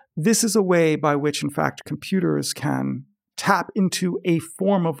 This is a way by which, in fact, computers can tap into a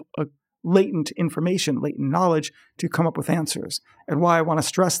form of latent information, latent knowledge to come up with answers. And why I want to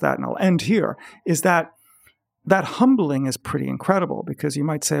stress that, and I'll end here, is that humbling is pretty incredible, because you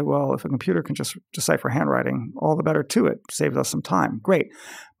might say, well, if a computer can just decipher handwriting, all the better to it, saves us some time. Great.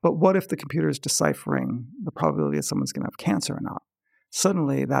 But what if the computer is deciphering the probability that someone's going to have cancer or not?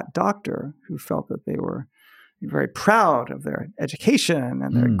 Suddenly, that doctor who felt that they were very proud of their education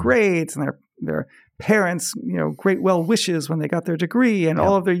and their grades and their parents, great well wishes when they got their degree and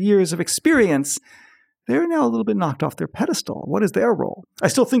all of their years of experience, they're now a little bit knocked off their pedestal. What is their role? I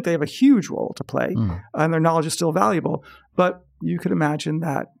still think they have a huge role to play, and their knowledge is still valuable. But you could imagine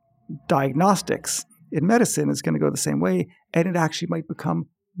that diagnostics in medicine is going to go the same way, and it actually might become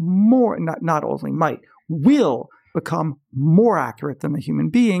more, not only might, will become more accurate than the human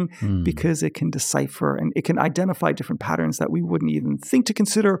being, because it can decipher and it can identify different patterns that we wouldn't even think to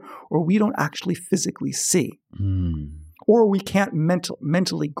consider, or we don't actually physically see, or we can't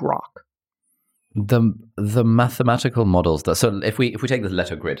mentally grok. The mathematical models so if we take the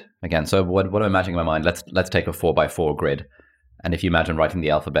letter grid again, so what I'm imagining in my mind, let's take a 4x4 grid, and if you imagine writing the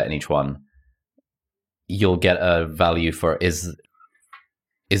alphabet in each one, you'll get a value for is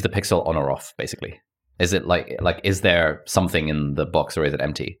the pixel on or off, basically. Is it like is there something in the box or is it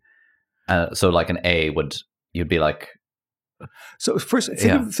empty? So like an A you'd be like. So first,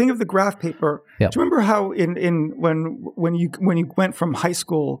 think of the graph paper. Yeah. Do you remember how when you went from high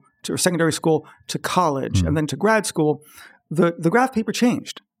school or secondary school to college and then to grad school, the graph paper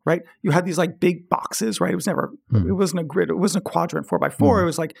changed, right? You had these like big boxes, right? It wasn't a grid, it wasn't a quadrant 4x4. It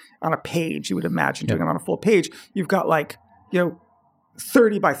was like on a page. You would imagine doing it on a full page. You've got like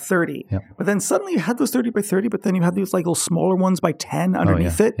 30 by 30. Yep. But then suddenly you had those 30 by 30, but then you had these like little smaller ones by 10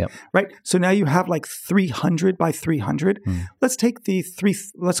 underneath it, right? So now you have like 300 by 300. Let's take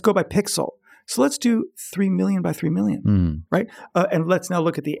let's go by pixel. So let's do 3 million by 3 million, right? And let's now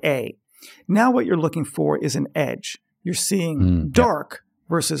look at the A. Now what you're looking for is an edge. You're seeing dark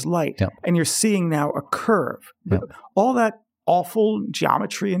versus light, and you're seeing now a curve. All that awful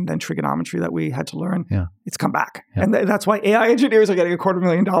geometry and then trigonometry that we had to learn, it's come back. And that's why AI engineers are getting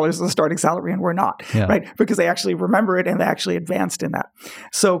 $250,000 as a starting salary and we're not, right? Because they actually remember it and they actually advanced in that.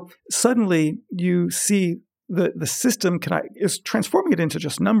 So suddenly you see the system is transforming it into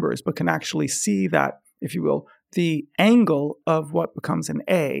just numbers, but can actually see that, if you will, the angle of what becomes an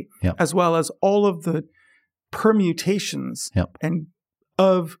A, as well as all of the permutations and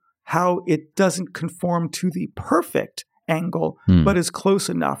of how it doesn't conform to the perfect angle, but is close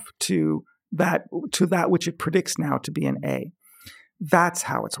enough to that which it predicts now to be an A. That's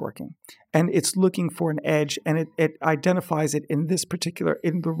how it's working, and it's looking for an edge, and it identifies it in this particular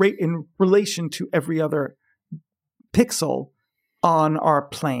in relation to every other pixel on our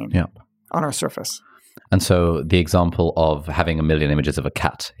plane, on our surface. And so the example of having 1 million images of a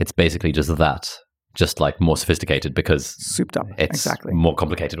cat, it's basically just that. Just like more sophisticated because souped up. It's more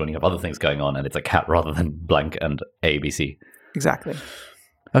complicated when you have other things going on and it's a cat rather than blank and A, B, C. Exactly.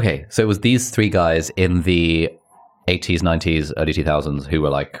 Okay, so it was these three guys in the 80s, 90s, early 2000s who were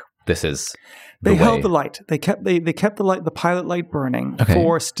like, this is They held the light. They kept the light, the pilot light burning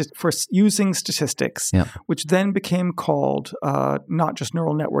for using statistics, which then became called not just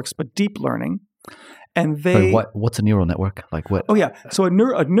neural networks, but deep learning. And what's a neural network? Like what? Oh yeah, so a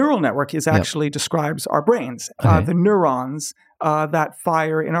neural network actually describes our brains, the neurons that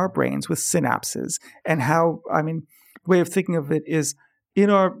fire in our brains with synapses, and how. I mean, the way of thinking of it is, in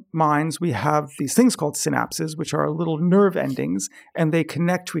our minds we have these things called synapses, which are little nerve endings, and they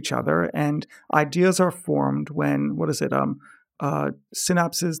connect to each other, and ideas are formed when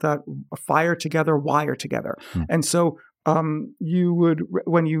synapses that fire together wire together, and so. You would,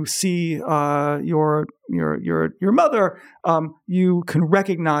 when you see your mother, you can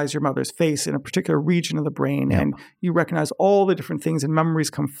recognize your mother's face in a particular region of the brain, and you recognize all the different things, and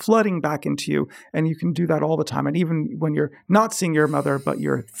memories come flooding back into you, and you can do that all the time. And even when you're not seeing your mother, but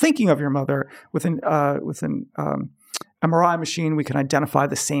you're thinking of your mother with an MRI machine, we can identify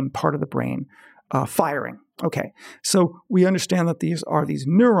the same part of the brain firing. Okay, so we understand that these are these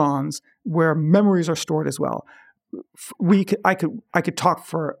neurons where memories are stored as well. I could talk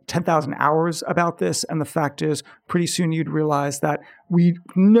for 10,000 hours about this, and the fact is, pretty soon you'd realize that we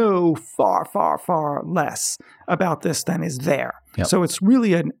know far, far, far less about this than is there. So it's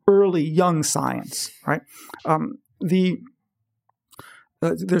really an early, young science, right?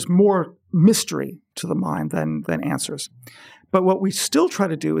 There's more mystery to the mind than answers. But what we still try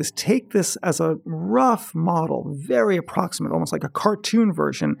to do is take this as a rough model, very approximate, almost like a cartoon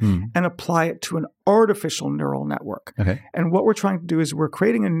version, and apply it to an artificial neural network. Okay. And what we're trying to do is we're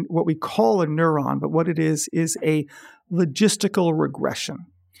creating what we call a neuron, but what it is a logistical regression.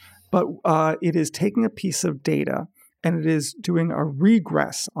 But it is taking a piece of data and it is doing a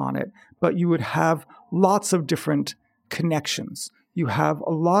regress on it, but you would have lots of different connections. You have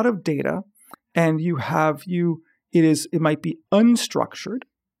a lot of data, and it might be unstructured,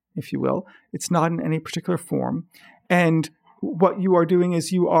 if you will. It's not in any particular form. And what you are doing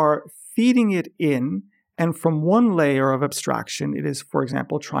is you are feeding it in, and from one layer of abstraction, it is, for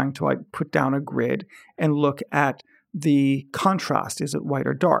example, trying to put down a grid and look at the contrast. Is it white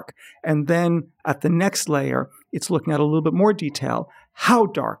or dark? And then at the next layer, it's looking at a little bit more detail. How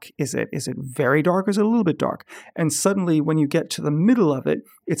dark is it? Is it very dark or is it a little bit dark? And suddenly, when you get to the middle of it,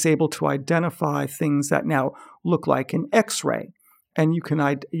 it's able to identify things that now look like an X-ray. And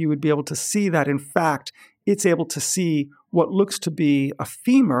you would be able to see that, in fact, it's able to see what looks to be a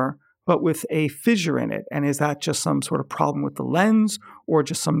femur, but with a fissure in it. And is that just some sort of problem with the lens, or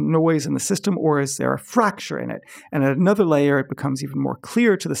just some noise in the system, or is there a fracture in it? And at another layer, it becomes even more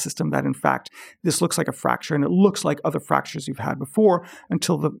clear to the system that, in fact, this looks like a fracture, and it looks like other fractures you've had before,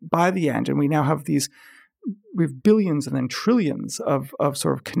 until by the end, and we now have we have billions and then trillions of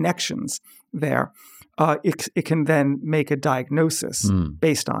sort of connections there. It can then make a diagnosis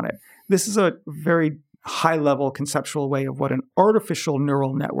based on it. This is a very high-level conceptual way of what an artificial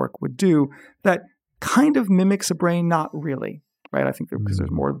neural network would do that kind of mimics a brain, not really, right? I think because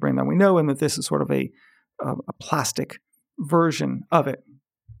there's more of the brain than we know, and that this is sort of a plastic version of it.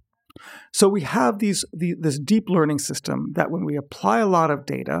 So we have this deep learning system that when we apply a lot of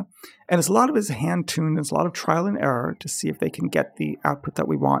data, and a lot of it is hand-tuned, there's a lot of trial and error to see if they can get the output that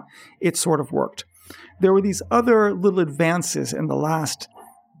we want, it sort of worked. There were these other little advances in the last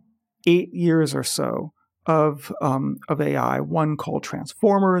 8 years or so of AI, one called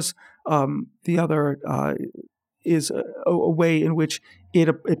transformers, the other is a way in which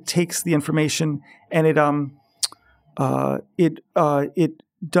it takes the information and it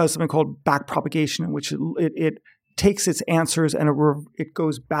does something called backpropagation, in which it takes its answers and it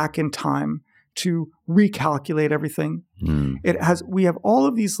goes back in time to recalculate everything. We have all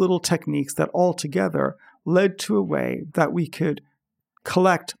of these little techniques that all together led to a way that we could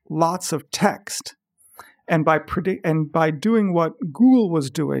collect lots of text. And by doing what Google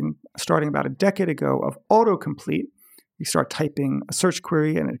was doing starting about a decade ago of autocomplete, you start typing a search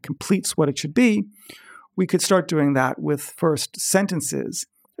query and it completes what it should be. We could start doing that with first sentences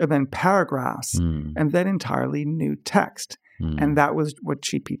and then paragraphs and then entirely new text. And that was what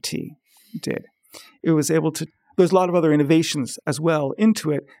GPT did. It was able to, there's a lot of other innovations as well into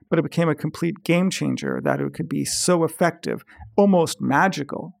it, but it became a complete game changer that it could be so effective, almost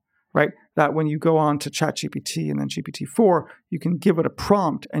magical, right? That when you go on to ChatGPT and then GPT-4, you can give it a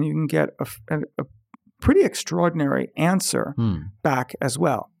prompt and you can get a pretty extraordinary answer back as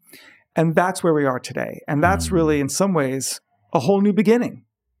well. And that's where we are today. And that's really, in some ways, a whole new beginning.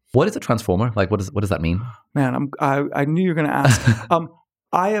 What is a transformer? Like, what does that mean? Man, I knew you were going to ask.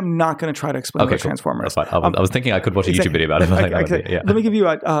 I am not going to try to explain what a transformer is. That's fine. I was thinking I could watch a YouTube video about it. Let me give you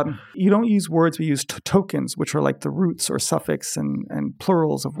you don't use words, we use tokens, which are like the roots or suffix and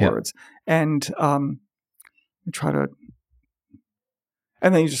plurals of words. And try to,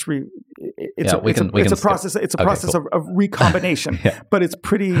 and then you just it's a process of recombination. But it's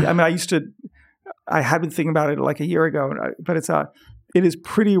pretty, I mean, I had been thinking about it like a year ago, but it is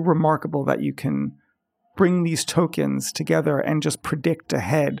pretty remarkable that you can bring these tokens together and just predict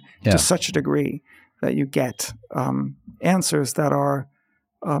ahead to such a degree that you get answers that are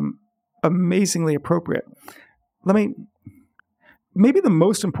amazingly appropriate. Maybe the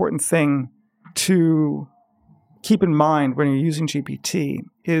most important thing to keep in mind when you're using GPT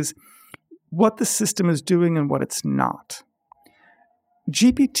is what the system is doing and what it's not.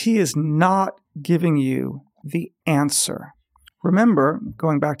 GPT is not giving you the answer. Remember,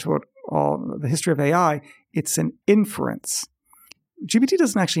 going back to all the history of AI, it's an inference. GPT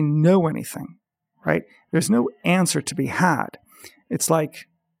doesn't actually know anything, right? There's no answer to be had. It's like,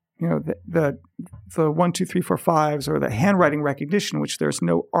 the 1, 2, 3, 4, 5s or the handwriting recognition, which there's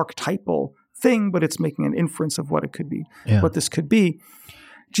no archetypal thing, but it's making an inference of what it could be, what this could be.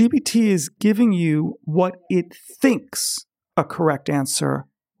 GPT is giving you what it thinks a correct answer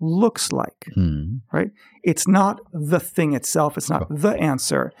looks like, right? It's not the thing itself. It's not the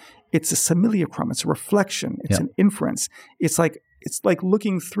answer. It's a simulacrum. It's a reflection. It's an inference. It's like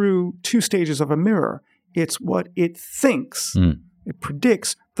looking through 2 stages of a mirror. It's what it thinks. It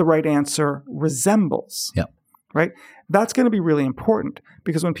predicts the right answer resembles, right? That's going to be really important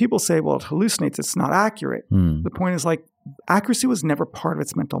because when people say, well, it hallucinates, it's not accurate. The point is accuracy was never part of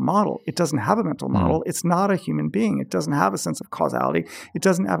its mental model. It doesn't have a mental model. It's not a human being. It doesn't have a sense of causality. It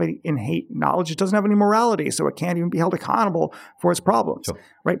doesn't have any innate knowledge. It doesn't have any morality, so it can't even be held accountable for its problems,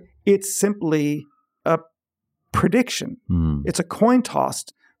 right? It's simply a prediction. It's a coin toss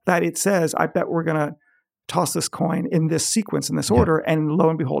that it says, I bet we're going to toss this coin in this sequence, in this order, and lo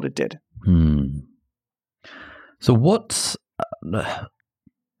and behold, it did. So what's...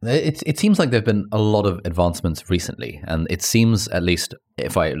 It seems like there have been a lot of advancements recently, and it seems, at least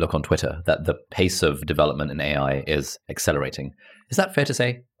if I look on Twitter, that the pace of development in AI is accelerating. Is that fair to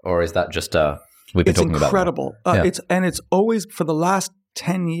say, or is that just we've been talking about? It's incredible. It's always, for the last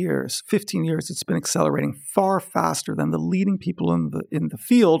 10 years, 15 years, it's been accelerating far faster than the leading people in the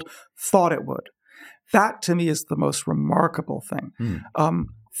field thought it would. That, to me, is the most remarkable thing.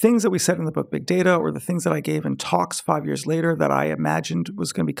 Things that we said in the book Big Data, or the things that I gave in talks 5 years later that I imagined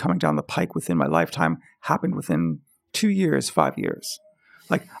was going to be coming down the pike within my lifetime, happened within 2 years, 5 years.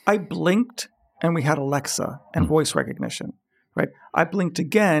 Like, I blinked and we had Alexa and voice recognition, right? I blinked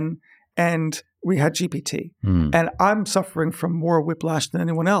again and we had GPT. And I'm suffering from more whiplash than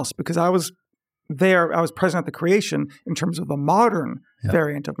anyone else because I was present at the creation in terms of the modern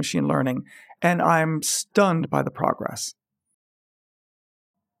variant of machine learning, and I'm stunned by the progress.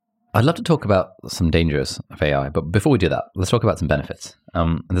 I'd love to talk about some dangers of AI, but before we do that, let's talk about some benefits.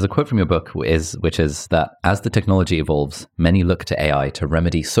 And there's a quote from your book, which is that as the technology evolves, many look to AI to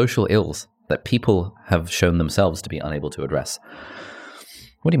remedy social ills that people have shown themselves to be unable to address.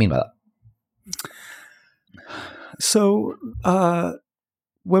 What do you mean by that? So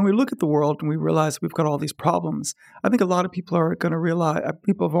when we look at the world and we realize we've got all these problems, I think a lot of people are going to realize,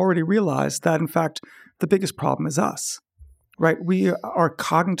 people have already realized that, in fact, the biggest problem is us. Right, we are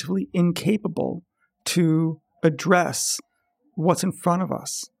cognitively incapable to address what's in front of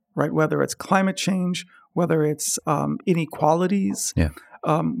us. Right, whether it's climate change, whether it's inequalities,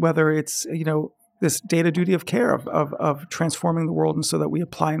 whether it's this data duty of care of transforming the world, and so that we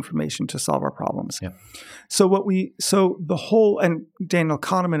apply information to solve our problems. Yeah. So the whole, and Daniel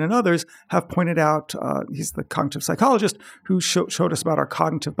Kahneman and others have pointed out, he's the cognitive psychologist who showed us about our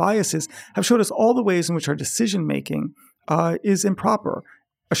cognitive biases, have showed us all the ways in which our decision making is improper.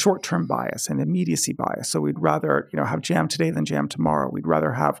 A short-term bias, an immediacy bias. So we'd rather, have jam today than jam tomorrow. We'd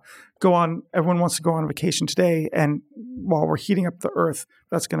rather everyone wants to go on vacation today, and while we're heating up the earth,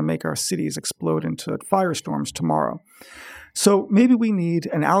 that's going to make our cities explode into firestorms tomorrow. So maybe we need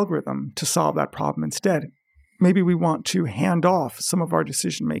an algorithm to solve that problem instead. Maybe we want to hand off some of our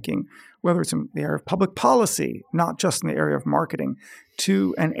decision-making, whether it's in the area of public policy, not just in the area of marketing,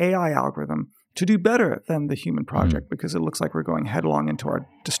 to an AI algorithm to do better than the human project, because it looks like we're going headlong into our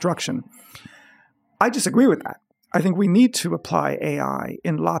destruction. I disagree with that. I think we need to apply AI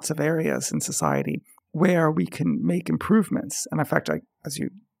in lots of areas in society where we can make improvements. And in fact, as you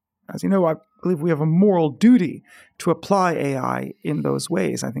know, I believe we have a moral duty to apply AI in those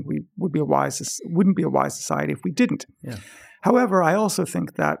ways. I think we wouldn't be a wise society if we didn't. Yeah. However, I also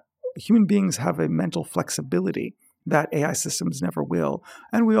think that human beings have a mental flexibility that AI systems never will.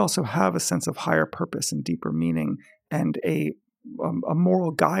 And we also have a sense of higher purpose and deeper meaning and a moral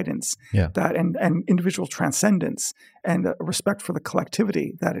guidance that and individual transcendence and a respect for the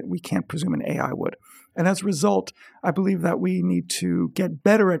collectivity that we can't presume an AI would. And as a result, I believe that we need to get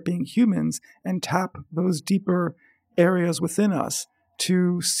better at being humans and tap those deeper areas within us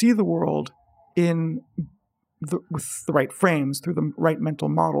to see the world with the right frames, through the right mental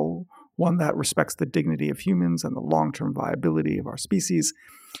model, one that respects the dignity of humans and the long-term viability of our species,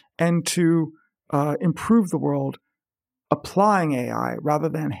 and to improve the world applying AI rather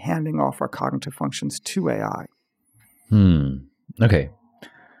than handing off our cognitive functions to AI. Okay.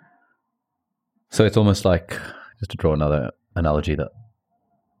 So it's almost like, just to draw another analogy, that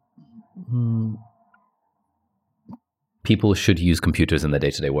people should use computers in their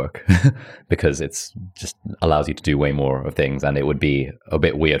day-to-day work because it's just allows you to do way more of things, and it would be a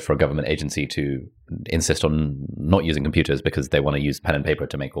bit weird for a government agency to insist on not using computers because they want to use pen and paper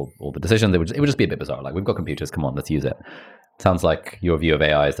to make all the decisions. It would just be a bit bizarre. Like, we've got computers, come on, let's use it. Sounds like your view of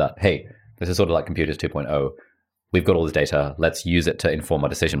AI is that, hey, this is sort of like computers 2.0. We've got all this data. Let's use it to inform our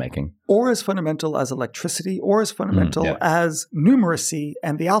decision making. Or as fundamental as electricity, or as fundamental as numeracy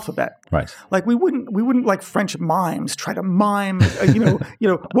and the alphabet. Right. Like we wouldn't like French mimes try to mime,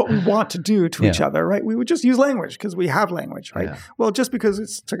 what we want to do to each other, right? We would just use language because we have language, right? Yeah. Well, just because it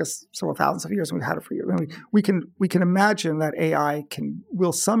took us several thousands of years and we've had it for years, we can imagine that AI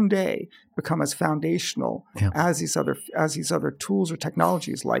will someday become as foundational as these other tools or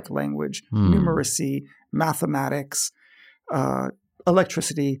technologies like language, numeracy, mathematics,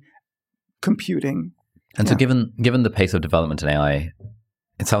 electricity, computing. And so given the pace of development in AI,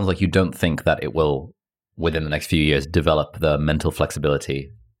 it sounds like you don't think that it will, within the next few years, develop the mental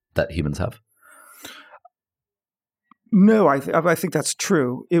flexibility that humans have. No, I think that's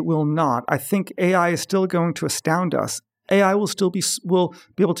true. It will not. I think AI is still going to astound us. AI will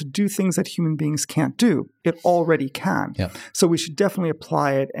be able to do things that human beings can't do. It already can. Yeah. So we should definitely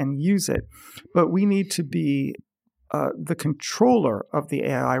apply it and use it. But we need to be the controller of the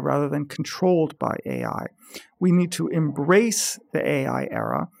AI rather than controlled by AI. We need to embrace the AI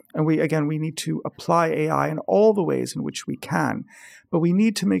era. And we need to apply AI in all the ways in which we can. But we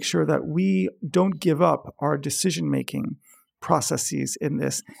need to make sure that we don't give up our decision-making processes in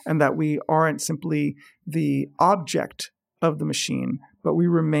this, and that we aren't simply the object of the machine, but we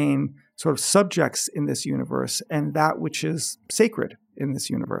remain sort of subjects in this universe and that which is sacred in this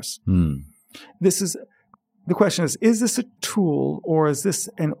universe. The question is this a tool or is this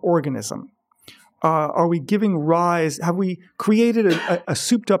an organism? Are we giving rise, have we created a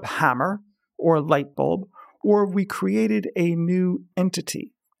souped up hammer or a light bulb, or have we created a new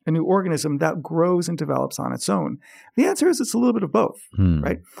entity, a new organism that grows and develops on its own? The answer is it's a little bit of both,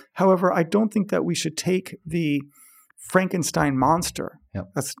 right? However, I don't think that we should take the Frankenstein monster.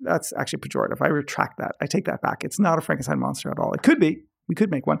 Yep. That's actually pejorative. I retract that. I take that back. It's not a Frankenstein monster at all. It could be. We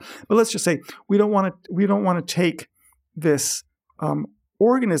could make one, but let's just say we don't want to take this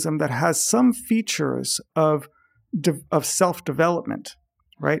organism that has some features of self-development,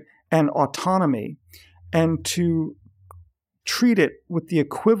 right, and autonomy, and to treat it with the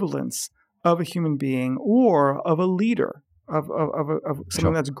equivalence of a human being or of a leader, of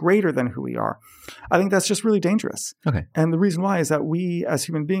something that's greater than who we are. I think that's just really dangerous. Okay. And the reason why is that we as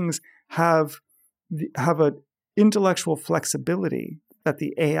human beings have an intellectual flexibility that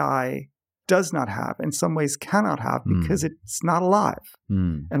the AI does not have, in some ways cannot have, because it's not alive.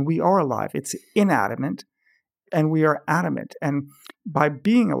 And we are alive. It's inanimate, and we are animate. And by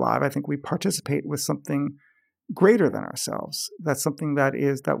being alive, I think we participate with something greater than ourselves. That's something that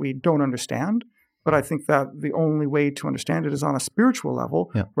we don't understand. But I think that the only way to understand it is on a spiritual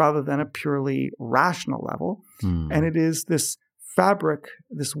level rather than a purely rational level. And it is this fabric,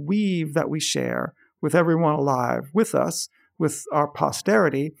 this weave that we share with everyone alive, with us, with our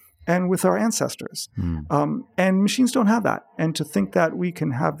posterity, and with our ancestors. And machines don't have that. And to think that we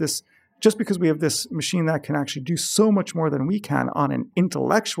can have this, just because we have this machine that can actually do so much more than we can on an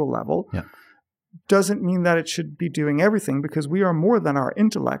intellectual level, doesn't mean that it should be doing everything, because we are more than our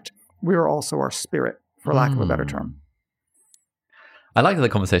intellect. We are also our spirit, for lack of a better term. I like that the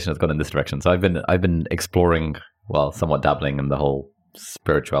conversation has gone in this direction. So I've been exploring, somewhat dabbling in the whole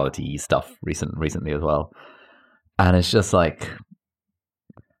spirituality stuff recently as well. And it's just like,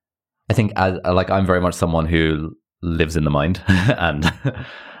 I think I'm very much someone who lives in the mind and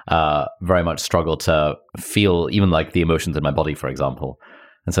very much struggle to feel even like the emotions in my body, for example.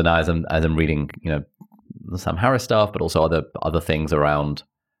 And so now as I'm reading, Sam Harris stuff, but also other things around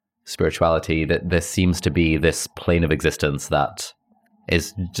spirituality, that there seems to be this plane of existence that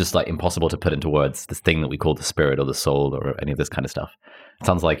is just like impossible to put into words, this thing that we call the spirit or the soul or any of this kind of stuff. It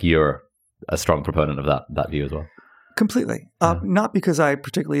sounds like you're a strong proponent of that view as well. Completely. Not because I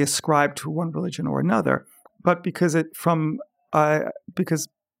particularly ascribe to one religion or another, but because it's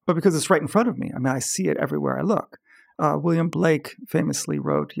right in front of me. I mean, I see it everywhere I look. William Blake famously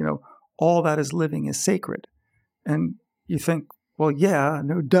wrote, all that is living is sacred. And you think, well, yeah,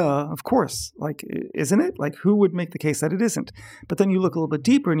 no, duh, of course. Like, isn't it? Like, who would make the case that it isn't? But then you look a little bit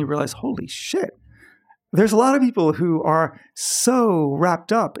deeper and you realize, holy shit. There's a lot of people who are so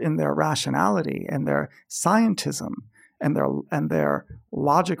wrapped up in their rationality and their scientism and their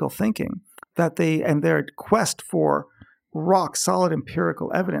logical thinking that and their quest for rock solid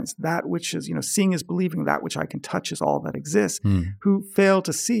empirical evidence, that which is, seeing is believing, that which I can touch is all that exists, who fail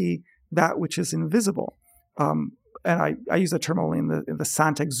to see that which is invisible. And I use that term only in the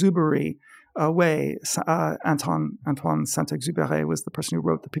Saint-Exupéry way. Antoine Saint-Exupéry was the person who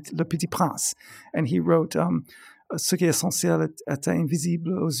wrote Le Petit Prince, and he wrote "Ce qui est essentiel est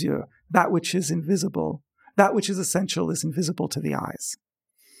invisible aux yeux." That which is invisible, that which is essential, is invisible to the eyes.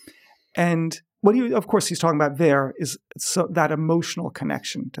 And what of course he's talking about there is that emotional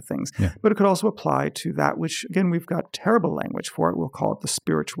connection to things, but it could also apply to that which, again, we've got terrible language for it. We'll call it the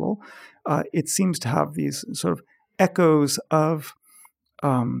spiritual. It seems to have these sort of echoes of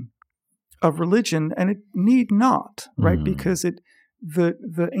religion, and it need not, right? Because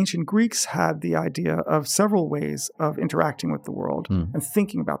the ancient Greeks had the idea of several ways of interacting with the world and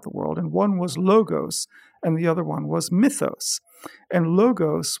thinking about the world, and one was logos, and the other one was mythos. And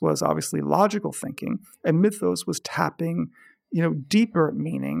logos was obviously logical thinking, and mythos was tapping, deeper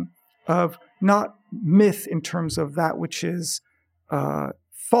meaning of not myth in terms of that which is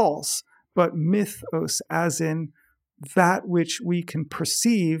false, but mythos as in that which we can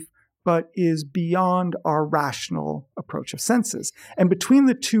perceive but is beyond our rational approach of senses. And between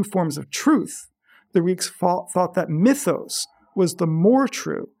the two forms of truth, the Greeks thought that mythos was the more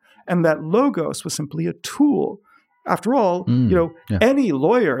true and that logos was simply a tool. After all, any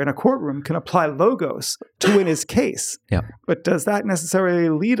lawyer in a courtroom can apply logos to win his case. Yeah. But does that necessarily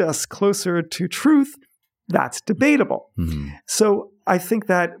lead us closer to truth? That's debatable. So I think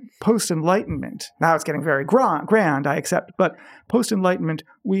that post-Enlightenment, now it's getting very grand, I accept, but post-Enlightenment,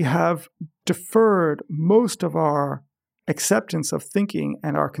 we have deferred most of our acceptance of thinking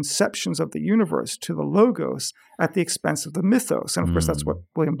and our conceptions of the universe to the logos at the expense of the mythos. And of course, that's what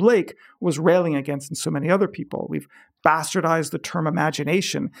William Blake was railing against, and so many other people. We've bastardized the term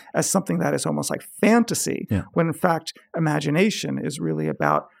imagination as something that is almost like fantasy, when in fact, imagination is really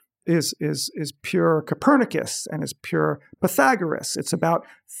about is pure Copernicus and is pure Pythagoras. It's about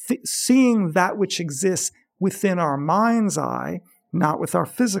seeing that which exists within our mind's eye, not with our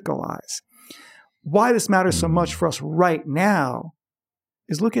physical eyes. Why this matters so much for us right now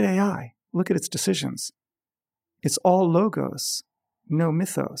is look at AI. Look at its decisions. It's all logos, no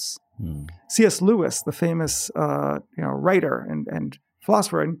mythos. C.S. Lewis, the famous writer and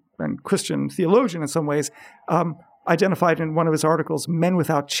philosopher and Christian theologian in some ways, identified in one of his articles men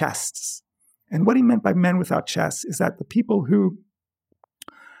without chests. And what he meant by men without chests is that the people who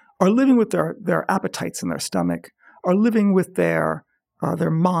are living with their appetites in their stomach, are living with their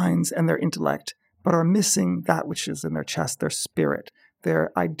minds and their intellect, but are missing that which is in their chest, their spirit,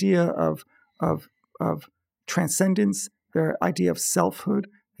 their idea of transcendence, their idea of selfhood,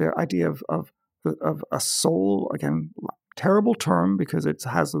 their idea of a soul. Again, terrible term because it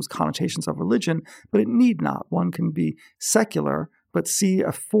has those connotations of religion, but it need not. One can be secular, but see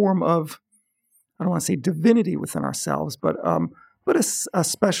a form of, I don't want to say divinity within ourselves, but a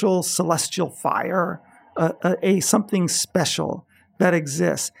special celestial fire, a something special that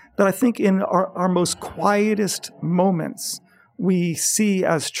exists that I think in our most quietest moments we see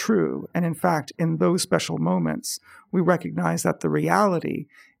as true. And in fact, in those special moments, we recognize that the reality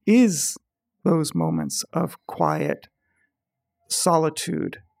is those moments of quiet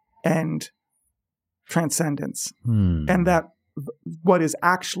solitude and transcendence. And that what is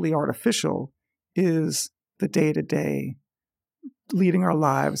actually artificial is the day-to-day leading our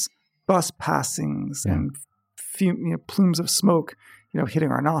lives, bus passings and plumes of smoke,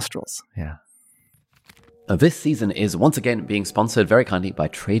 hitting our nostrils. Yeah. This season is once again being sponsored very kindly by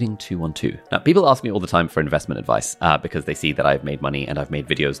Trading 212. Now, people ask me all the time for investment advice because they see that I've made money and I've made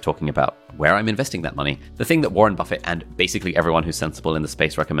videos talking about where I'm investing that money. The thing that Warren Buffett and basically everyone who's sensible in the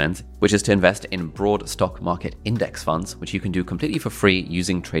space recommends, which is to invest in broad stock market index funds, which you can do completely for free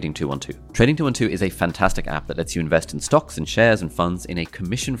using Trading 212. Trading 212 is a fantastic app that lets you invest in stocks and shares and funds in a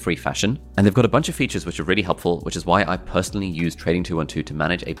commission-free fashion. And they've got a bunch of features which are really helpful, which is why I personally use Trading 212 to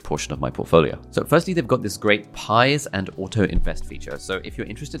manage a portion of my portfolio. So firstly, they've got this great pies and auto invest feature. So if you're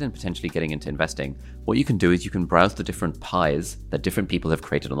interested in potentially getting into investing, what you can do is you can browse the different pies that different people have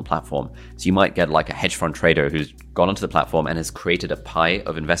created on the platform. So you might get like a hedge fund trader who's gone onto the platform and has created a pie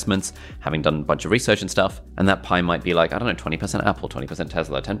of investments, having done a bunch of research and stuff. And that pie might be like, I don't know, 20% Apple, 20%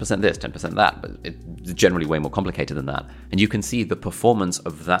 Tesla, 10% this, 10% that, but it's generally way more complicated than that. And you can see the performance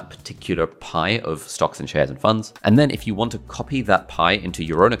of that particular pie of stocks and shares and funds. And then if you want to copy that pie into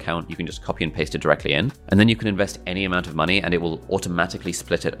your own account, you can just copy and paste it directly in. And then you can invest any amount of money and it will automatically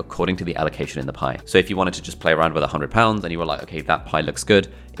split it according to the allocation in the pie. So if you wanted to just play around with £100 and you were like, okay, that pie looks good,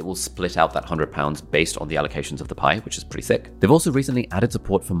 it will split out that £100 based on the allocations of the pie, which is pretty sick. They've also recently added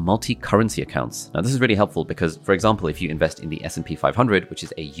support for multi-currency accounts. Now, this is really helpful because, for example, if you invest in the S&P 500, which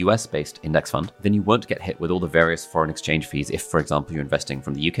is a US-based index fund, then you won't get hit with all the various foreign exchange fees if, for example, you're investing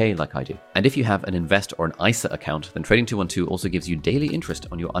from the UK like I do. And if you have an Invest or an ISA account, then Trading 212 also gives you daily interest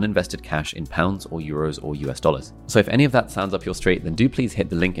on your uninvested cash in pounds or euros or US dollars. So if any of that sounds up your street, then do please hit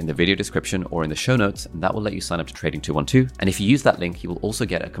the link in the video description or in the show notes, and that will let you sign up to Trading 212. And if you use that link, you will also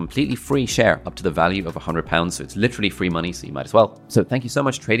get a completely free share up to the value of £100. So it's literally free money, so you might as well. So thank you so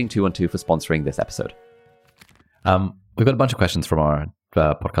much, Trading 212, for sponsoring this episode. We've got a bunch of questions from our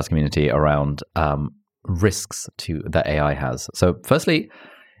podcast community around risks that AI has. So firstly,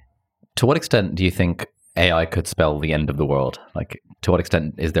 to what extent do you think AI could spell the end of the world? Like, to what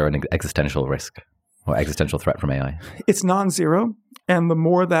extent is there an existential risk or existential threat from AI? It's non-zero. And the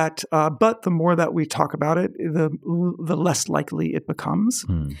more that we talk about it, the less likely it becomes.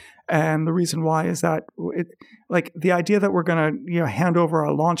 And the reason why is that the idea that we're going to hand over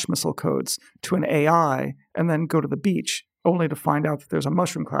our launch missile codes to an AI and then go to the beach only to find out that there's a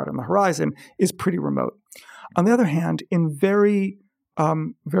mushroom cloud on the horizon is pretty remote. On the other hand, in very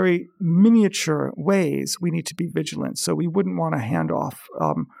miniature ways, we need to be vigilant. So we wouldn't want to hand off.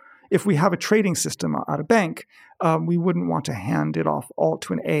 If we have a trading system at a bank, we wouldn't want to hand it off all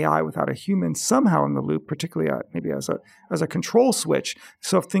to an AI without a human somehow in the loop, particularly maybe as a control switch.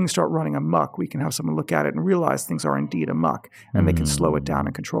 So if things start running amok, we can have someone look at it and realize things are indeed amok, and they can slow it down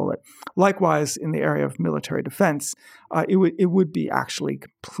and control it. Likewise, in the area of military defense, it would be actually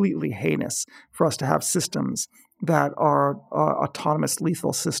completely heinous for us to have systems that are autonomous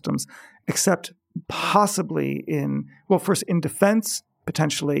lethal systems, except possibly first in defense,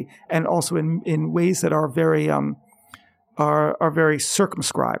 potentially, and also in ways that are very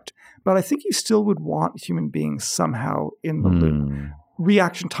circumscribed. But I think you still would want human beings somehow in the loop.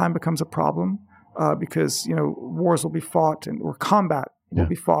 Reaction time becomes a problem because wars will be fought or combat will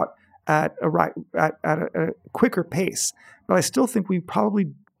be fought at a quicker pace. But I still think we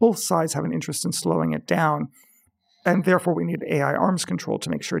probably both sides have an interest in slowing it down. And therefore, we need AI arms control to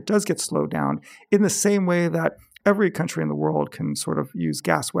make sure it does get slowed down in the same way that every country in the world can sort of use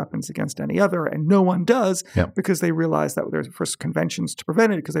gas weapons against any other, and no one does because they realize that there's first conventions to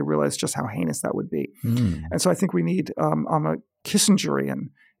prevent it because they realize just how heinous that would be. And so I think we need a Kissingerian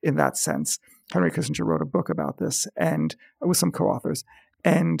in that sense. Henry Kissinger wrote a book about this, and with some co-authors,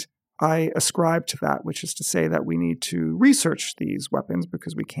 and I ascribe to that, which is to say that we need to research these weapons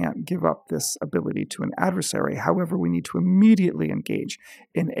because we can't give up this ability to an adversary. However, we need to immediately engage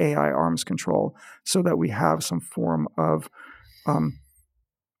in AI arms control so that we have some form of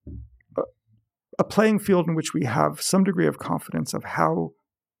a playing field in which we have some degree of confidence of how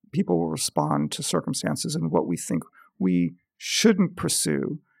people will respond to circumstances and what we think we shouldn't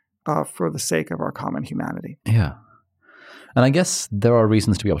pursue for the sake of our common humanity. Yeah. And I guess there are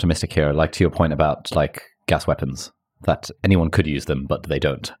reasons to be optimistic here, like to your point about like gas weapons, that anyone could use them, but they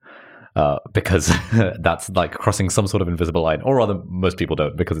don't. Because that's like crossing some sort of invisible line, or rather most people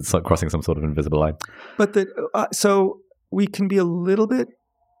don't, because it's like crossing some sort of invisible line. But so we can be a little bit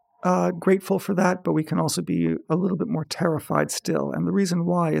grateful for that, but we can also be a little bit more terrified still. And the reason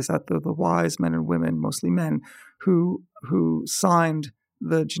why is that the wise men and women, mostly men, who signed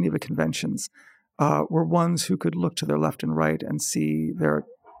the Geneva Conventions were ones who could look to their left and right and see their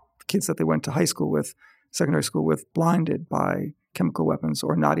kids that they went to high school with, secondary school with, blinded by chemical weapons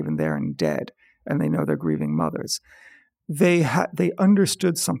or not even there and dead, and they know they're grieving mothers. They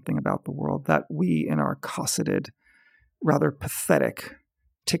understood something about the world that we, in our cosseted, rather pathetic,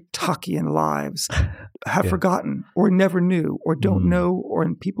 TikTokian lives, have forgotten or never knew or don't know, or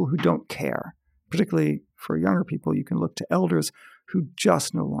in people who don't care. Particularly for younger people, you can look to elders who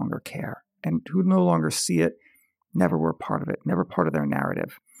just no longer care and who no longer see it, never were part of it, never part of their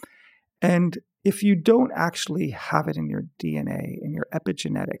narrative. And if you don't actually have it in your DNA, in your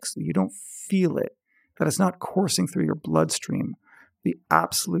epigenetics, you don't feel it, that it's not coursing through your bloodstream, the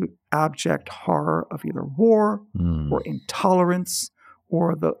absolute abject horror of either war or intolerance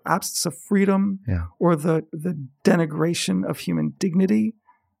or the absence of freedom or the denigration of human dignity,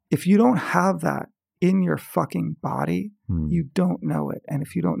 if you don't have that in your fucking body, you don't know it. And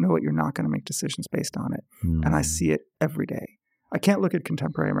if you don't know it, you're not going to make decisions based on it. And I see it every day. I can't look at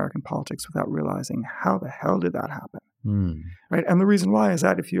contemporary American politics without realizing how the hell did that happen, right? And the reason why is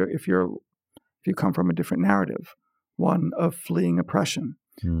that if you come from a different narrative, one of fleeing oppression,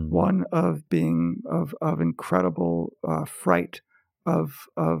 one of being of incredible fright, of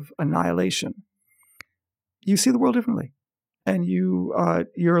annihilation, you see the world differently, and you're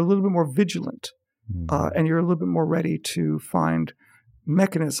a little bit more vigilant, and you're a little bit more ready to find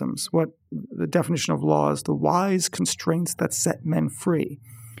mechanisms, what the definition of law is, the wise constraints that set men free,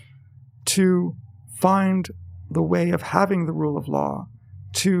 to find the way of having the rule of law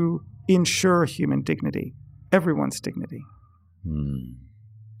to ensure human dignity, everyone's dignity.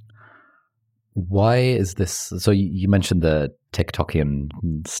 Why is this? So you mentioned the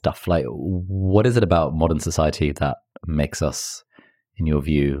TikTokian stuff. Like, what is it about modern society that makes us, in your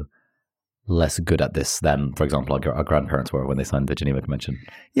view, less good at this than, for example, our grandparents were when they signed the Geneva Convention?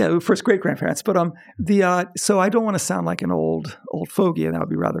 Yeah, first great-grandparents. But so I don't want to sound like an old fogey, and that would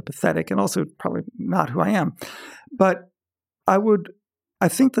be rather pathetic, and also probably not who I am. But I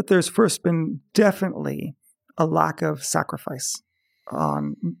think that there's first been definitely a lack of sacrifice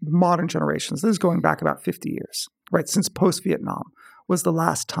on modern generations. This is going back about 50 years, right? Since post-Vietnam was the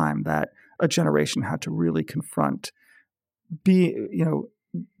last time that a generation had to really confront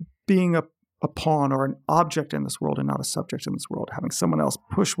being a pawn or an object in this world and not a subject in this world, having someone else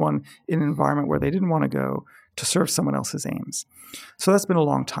push one in an environment where they didn't want to go to serve someone else's aims. So that's been a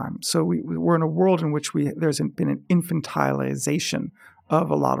long time. So we're in a world in which there's been an infantilization of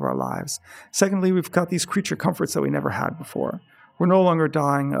a lot of our lives. Secondly, we've got these creature comforts that we never had before. We're no longer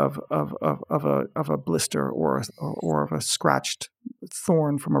dying of a blister or of a scratched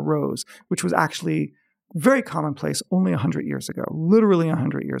thorn from a rose, which was actually very commonplace only 100 years ago, literally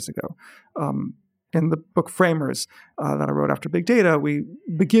 100 years ago. In the book Framers that I wrote after Big Data, we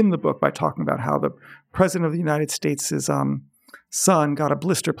begin the book by talking about how the president of the United States' son got a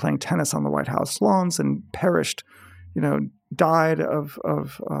blister playing tennis on the White House lawns and perished, died of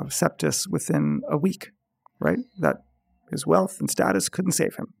sepsis within a week, right? That his wealth and status couldn't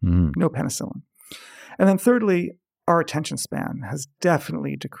save him. No penicillin. And then thirdly, our attention span has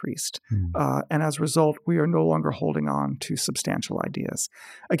definitely decreased. And as a result, we are no longer holding on to substantial ideas.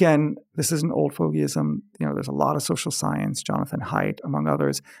 Again, this isn't old fogeyism. There's a lot of social science. Jonathan Haidt, among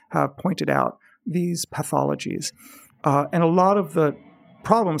others, have pointed out these pathologies. And a lot of the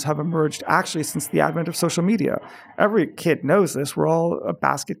problems have emerged actually since the advent of social media. Every kid knows this. We're all a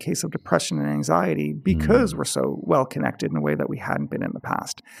basket case of depression and anxiety because we're so well connected in a way that we hadn't been in the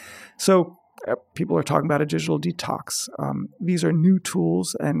past. So people are talking about a digital detox. These are new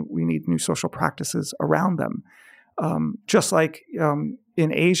tools, and we need new social practices around them. Just like in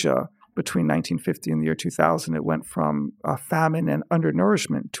Asia, between 1950 and the year 2000, it went from famine and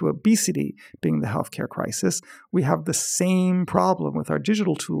undernourishment to obesity being the healthcare crisis. We have the same problem with our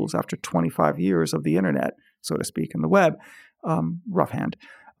digital tools after 25 years of the internet, so to speak, and the web, rough hand,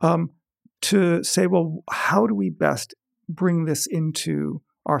 to say, well, how do we best bring this into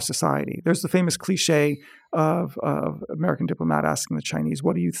our society? There's the famous cliche of American diplomat asking the Chinese,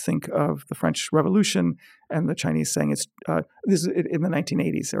 what do you think of the French Revolution? And the Chinese saying this is in the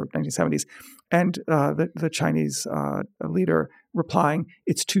 1980s or 1970s. And the Chinese leader replying,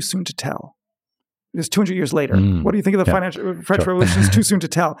 it's too soon to tell. It's 200 years later. What do you think of the French Revolution? It's too soon to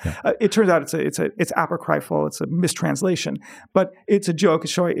tell. It turns out it's apocryphal. It's a mistranslation, but it's a joke.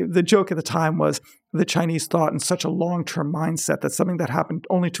 The joke at the time was the Chinese thought in such a long-term mindset that something that happened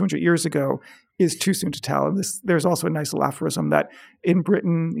only 200 years ago is too soon to tell. And there's also a nice little aphorism that in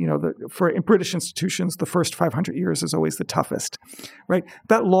Britain, in British institutions, the first 500 years is always the toughest, right?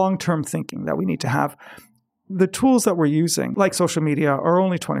 That long-term thinking that we need to have. The tools that we're using, like social media, are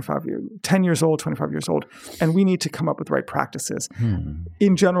only 10 years old, 25 years old, and we need to come up with the right practices.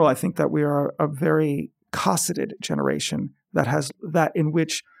 In general, I think that we are a very cosseted generation that in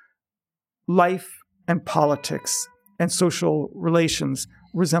which life and politics and social relations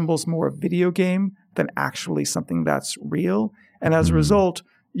resembles more a video game than actually something that's real. And as a result,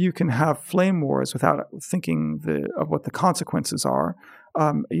 you can have flame wars without thinking of what the consequences are.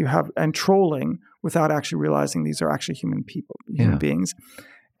 And trolling without actually realizing these are actually human beings.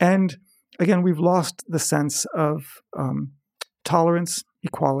 And again, we've lost the sense of tolerance,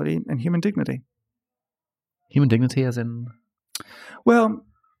 equality, and human dignity. Human dignity as in? Well,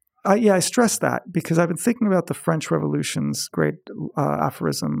 I stress that because I've been thinking about the French Revolution's great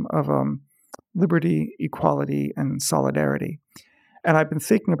aphorism of liberty, equality, and solidarity. And I've been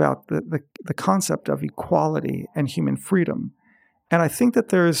thinking about the concept of equality and human freedom. And I think that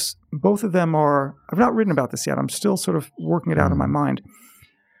both of them are, I've not written about this yet. I'm still sort of working it out in my mind.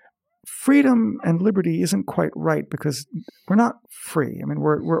 Freedom and liberty isn't quite right because we're not free. I mean,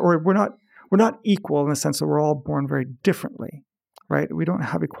 we're not equal in the sense that we're all born very differently, right? We don't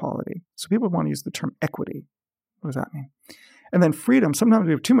have equality. So people want to use the term equity. What does that mean? And then freedom, sometimes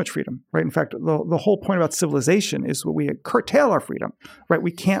we have too much freedom, right? In fact, the whole point about civilization is that we curtail our freedom, right?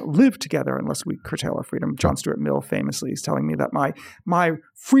 We can't live together unless we curtail our freedom. John Stuart Mill famously is telling me that my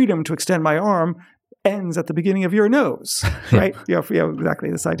freedom to extend my arm ends at the beginning of your nose, right?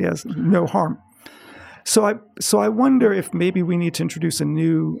 Exactly. This idea is no harm. So I wonder if maybe we need to introduce a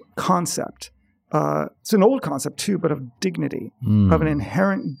new concept. It's an old concept too, but of dignity, of an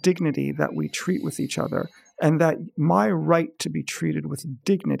inherent dignity that we treat with each other. And that my right to be treated with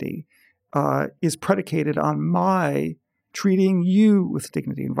dignity is predicated on my treating you with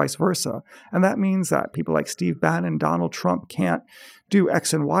dignity and vice versa. And that means that people like Steve Bannon, Donald Trump can't do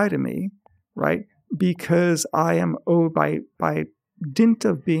X and Y to me, right? Because I am owed by dint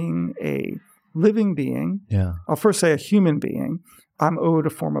of being a living being. I'll first say a human being. I'm owed a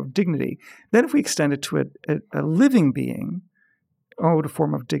form of dignity. Then if we extend it to a living being, owed a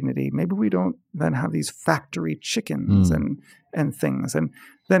form of dignity, maybe we don't then have these factory chickens and things. And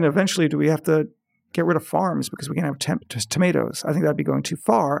then eventually do we have to get rid of farms because we can have tomatoes? I think that'd be going too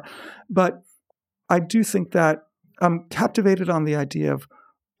far. But I do think that I'm captivated on the idea of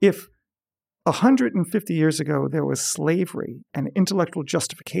if 150 years ago there was slavery and intellectual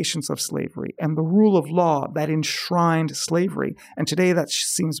justifications of slavery and the rule of law that enshrined slavery, and today that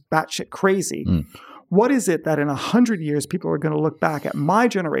seems batshit crazy, what is it that in 100 years people are going to look back at my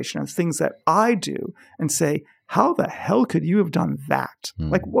generation and things that I do and say, how the hell could you have done that?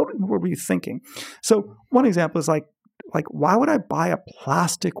 Like, what were you thinking? So one example is like, why would I buy a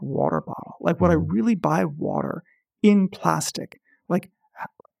plastic water bottle? Like, would I really buy water in plastic? Like,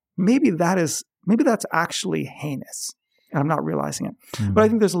 maybe that's actually heinous, and I'm not realizing it. But I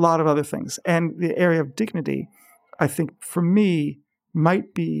think there's a lot of other things. And the area of dignity, I think, for me,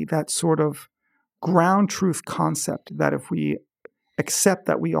 might be that sort of ground truth concept that if we accept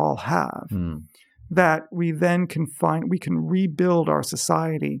that we all have, that we then we can rebuild our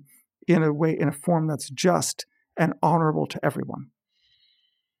society in a form that's just and honorable to everyone.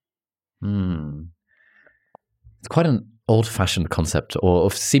 It's quite an old-fashioned concept,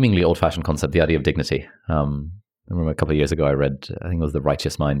 or seemingly old-fashioned concept, the idea of dignity. I remember a couple of years ago I read, I think it was The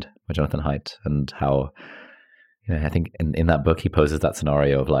Righteous Mind by Jonathan Haidt, and how I think in that book he poses that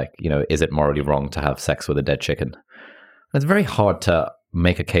scenario of like, is it morally wrong to have sex with a dead chicken? And it's very hard to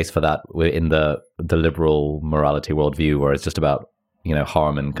make a case for that in the liberal morality worldview, where it's just about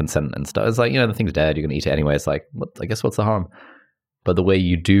harm and consent and stuff. It's like, the thing's dead, you're going to eat it anyway. It's like, I guess what's the harm? But the way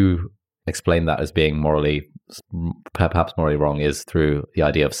you do explain that as being morally perhaps morally wrong is through the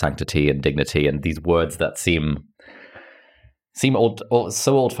idea of sanctity and dignity and these words that seem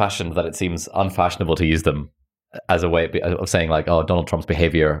so old-fashioned that it seems unfashionable to use them as a way of saying like, oh, Donald Trump's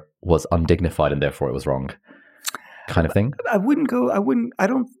behavior was undignified and therefore it was wrong, kind of thing.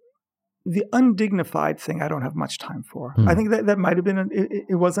 The undignified thing I don't have much time for. I think that might have been,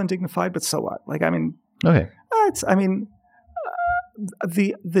 it was undignified, but so what? Like, I mean, okay.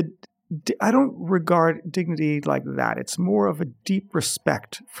 I don't regard dignity like that. It's more of a deep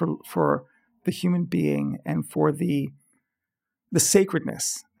respect for the human being and for the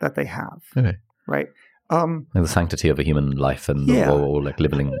sacredness that they have. Okay. Right. And the sanctity of a human life and or like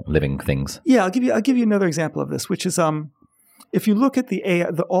living things. Yeah, I'll give you another example of this, which is if you look at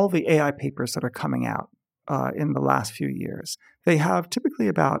all the AI papers that are coming out in the last few years, they have typically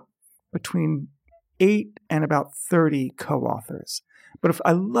about between 8 and about 30 co-authors. But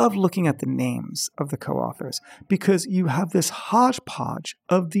I love looking at the names of the co-authors because you have this hodgepodge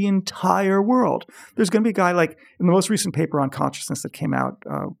of the entire world. There's going to be a guy like in the most recent paper on consciousness that came out,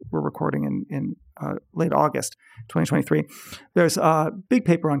 we're recording in late August 2023. There's a big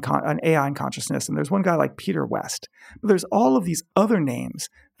paper on AI and consciousness, and there's one guy like Peter West. But there's all of these other names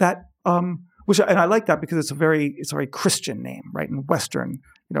that, and I like that because it's a very Christian name, right, and Western,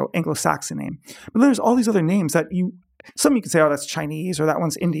 Anglo-Saxon name. But there's all these other names that some you can say, oh, that's Chinese or that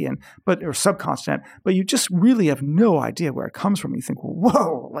one's Indian, or subcontinent, but you just really have no idea where it comes from. You think,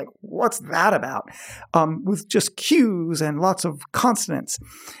 whoa, like what's that about? With just Q's and lots of consonants.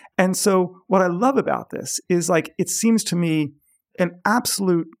 And so what I love about this is like, it seems to me an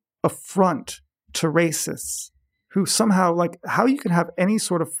absolute affront to racists who somehow like how you can have any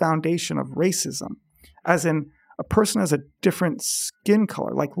sort of foundation of racism as in a person has a different skin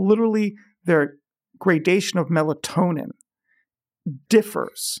color, like literally their gradation of melatonin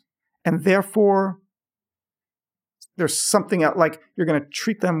differs, and therefore there's something out like you're going to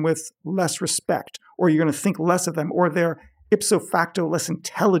treat them with less respect, or you're going to think less of them, or they're ipso facto less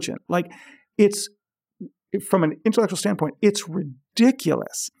intelligent. Like it's from an intellectual standpoint, it's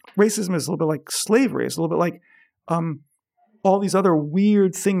ridiculous. Racism is a little bit like slavery. It's a little bit like all these other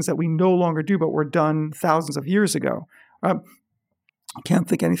weird things that we no longer do, but were done thousands of years ago. I can't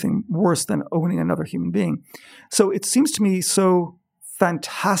think anything worse than owning another human being. So it seems to me so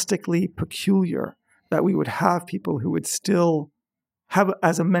fantastically peculiar that we would have people who would still have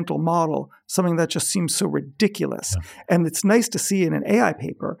as a mental model something that just seems so ridiculous. Yeah. And it's nice to see in an AI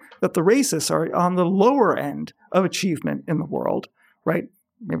paper that the racists are on the lower end of achievement in the world, right?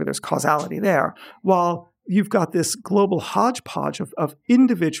 Maybe there's causality there. While you've got this global hodgepodge of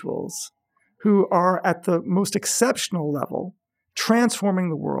individuals who are at the most exceptional level, transforming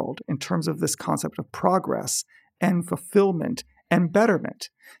the world in terms of this concept of progress and fulfillment and betterment.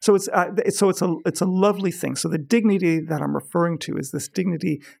 So it's a lovely thing. So the dignity that I'm referring to is this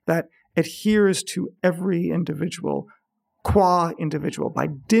dignity that adheres to every individual, qua individual, by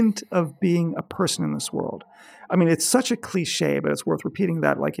dint of being a person in this world. I mean, it's such a cliche, but it's worth repeating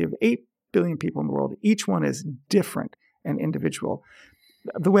that. Like you have 8 billion people in the world. Each one is different and individual.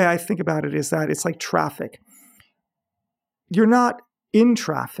 The way I think about it is that it's like traffic. You're not in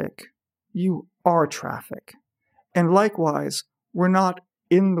traffic, you are traffic. And likewise, we're not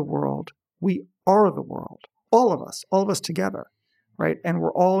in the world, we are the world. All of us together, right? And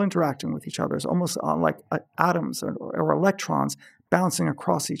we're all interacting with each other. It's almost like atoms or electrons bouncing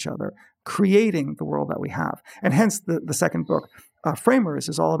across each other, creating the world that we have. And hence the second book, Framers,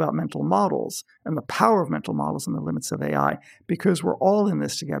 is all about mental models and the power of mental models and the limits of AI, because we're all in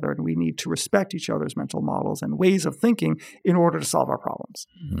this together and we need to respect each other's mental models and ways of thinking in order to solve our problems.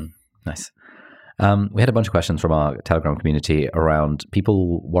 Mm-hmm. Nice. We had a bunch of questions from our Telegram community around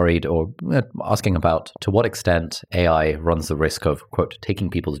people worried or asking about to what extent AI runs the risk of, quote,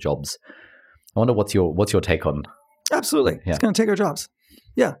 taking people's jobs. I wonder what's your take on? Absolutely. Yeah. It's going to take our jobs.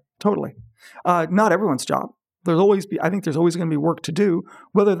 Yeah, totally. Not everyone's job. I think there's always going to be work to do,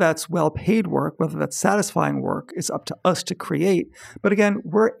 whether that's well-paid work, whether that's satisfying work. It's up to us to create. But again,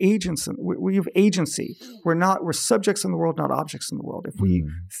 we're agents. We have agency. We're subjects in the world, not objects in the world. If we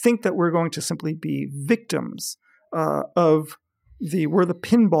think that we're going to simply be victims we're the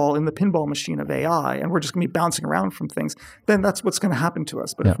pinball in the pinball machine of AI, and we're just going to be bouncing around from things, then that's what's going to happen to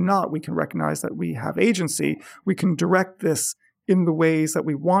us. But if not, we can recognize that we have agency. We can direct this in the ways that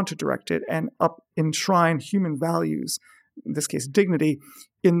we want to direct it and enshrine human values, in this case dignity,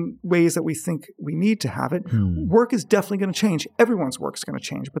 in ways that we think we need to have it. Work is definitely going to change. Everyone's work is going to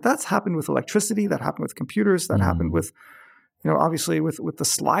change. But that's happened with electricity, that happened with computers, that happened with, obviously with the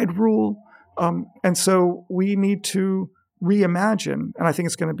slide rule. And so we need to reimagine, and I think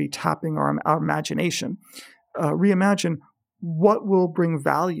it's going to be tapping our imagination, reimagine what will bring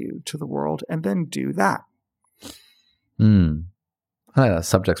value to the world and then do that. I like that,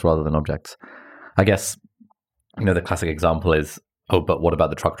 subjects rather than objects. I guess, the classic example is, but what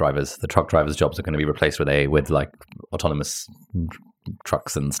about the truck drivers? The truck drivers' jobs are going to be replaced with like autonomous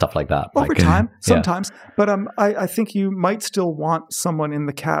trucks and stuff like that. Over time, sometimes. But I think you might still want someone in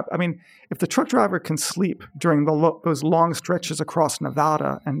the cab. I mean, if the truck driver can sleep during those long stretches across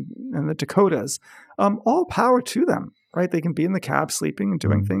Nevada and the Dakotas, all power to them, right? They can be in the cab sleeping and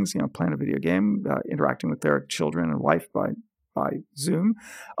doing things, playing a video game, interacting with their children and wife by Zoom.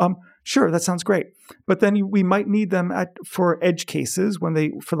 Sure, that sounds great. But then we might need them for edge cases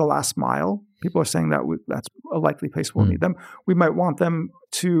for the last mile. People are saying that that's a likely place we'll need them. We might want them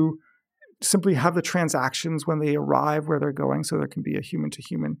to simply have the transactions when they arrive where they're going, so there can be a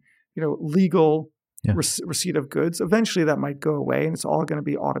human-to-human, legal receipt of goods. Eventually, that might go away, and it's all going to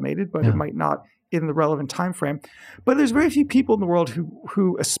be automated, but it might not in the relevant time frame. But there's very few people in the world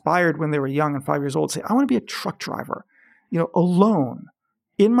who aspired when they were young and 5 years old to say, I want to be a truck driver, alone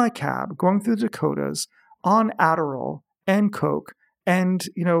in my cab, going through the Dakotas on Adderall and Coke and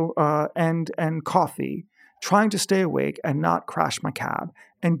coffee, trying to stay awake and not crash my cab,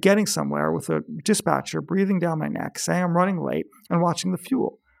 and getting somewhere with a dispatcher breathing down my neck, saying I'm running late, and watching the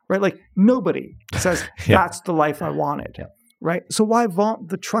fuel, right? Like nobody says that's the life I wanted, right? So why vaunt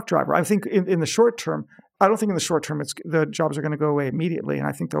the truck driver? I think in the short term, I don't think in the short term the jobs are going to go away immediately, and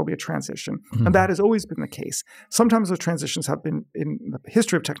I think there will be a transition. And that has always been the case. Sometimes those transitions have been, in the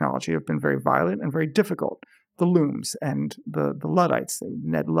history of technology, have been very violent and very difficult. The looms and the Luddites,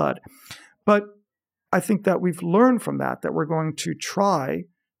 Ned Ludd. But I think that we've learned from that we're going to try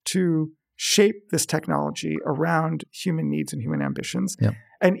to shape this technology around human needs and human ambitions.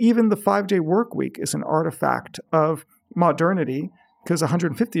 And even the 5-day work week is an artifact of modernity, because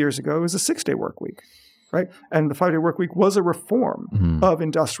 150 years ago it was a 6-day work week. Right? And the 5-day work week was a reform of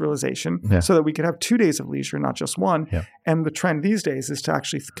industrialization so that we could have 2 days of leisure, not just one. And the trend these days is to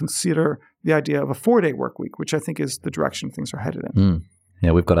actually consider the idea of a 4-day work week, which I think is the direction things are headed in.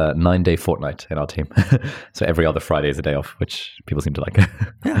 Yeah, we've got a 9-day fortnight in our team. So every other Friday is a day off, which people seem to like.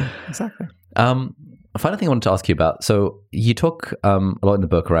 Yeah, exactly. A final thing I wanted to ask you about. So you talk a lot in the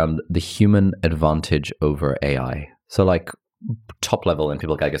book around the human advantage over AI. So top level, and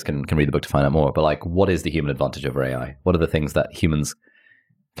people I guess can read the book to find out more, but what is the human advantage over AI? What are the things that humans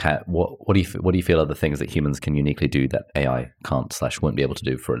can, what do you feel are the things that humans can uniquely do that AI can't / won't be able to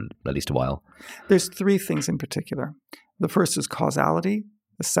do for at least a while? There's 3 things in particular. The first is causality,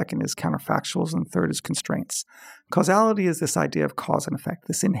 the second is counterfactuals, and the third is constraints. Causality is this idea of cause and effect,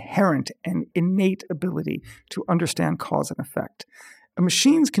 this inherent and innate ability to understand cause and effect. And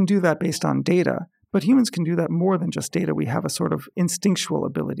machines can do that based on data, but humans can do that more than just data. We have a sort of instinctual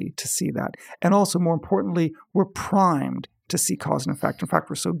ability to see that. And also, more importantly, we're primed to see cause and effect. In fact,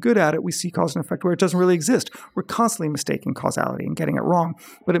 we're so good at it, we see cause and effect where it doesn't really exist. We're constantly mistaking causality and getting it wrong,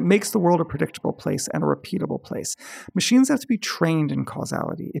 but it makes the world a predictable place and a repeatable place. Machines have to be trained in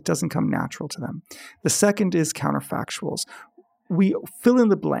causality. It doesn't come natural to them. The second is counterfactuals. We fill in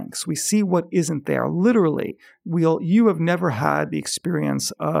the blanks. We see what isn't there. Literally, you have never had the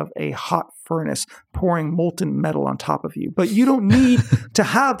experience of a hot furnace pouring molten metal on top of you, but you don't need to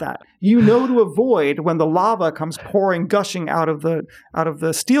have that. You know to avoid when the lava comes pouring, gushing out of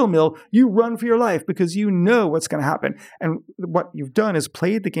the steel mill. You run for your life because you know what's going to happen. And what you've done is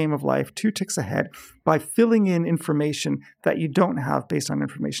played the game of life 2 ticks ahead by filling in information that you don't have based on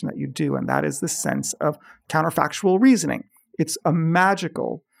information that you do, and that is the sense of counterfactual reasoning. It's a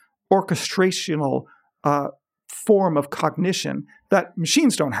magical, orchestrational form of cognition that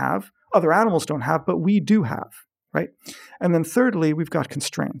machines don't have, other animals don't have, but we do have, right? And then thirdly, we've got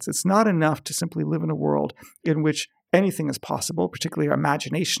constraints. It's not enough to simply live in a world in which anything is possible, particularly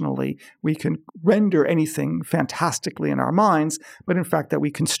imaginationally. We can render anything fantastically in our minds, but in fact that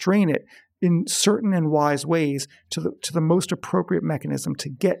we constrain it in certain and wise ways to the most appropriate mechanism to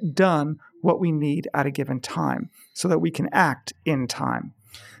get done what we need at a given time so that we can act in time.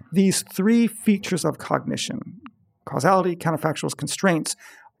 These 3 features of cognition, causality, counterfactuals, constraints,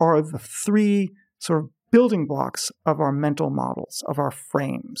 are the 3 sort of building blocks of our mental models, of our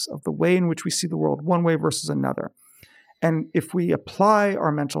frames, of the way in which we see the world one way versus another. And if we apply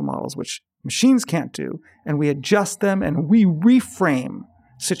our mental models, which machines can't do, and we adjust them and we reframe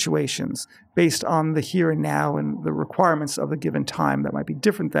situations based on the here and now and the requirements of a given time that might be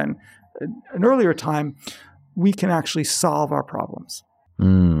different than an earlier time, we can actually solve our problems.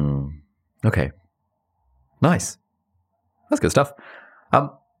 Okay. Nice. That's good stuff.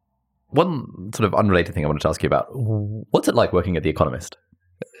 One sort of unrelated thing I wanted to ask you about: what's it like working at The Economist?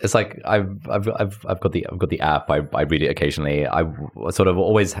 It's like I've got the app. I read it occasionally. I sort of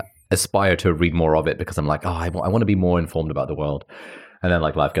always aspire to read more of it because I'm like, I want to be more informed about the world. And then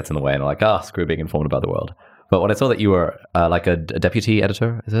like life gets in the way, and I'm like, screw being informed about the world. But when I saw that you were like a deputy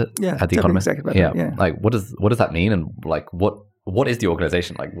editor, is it? Yeah, At The Economist. Yeah. Like, what does that mean? And like, what is the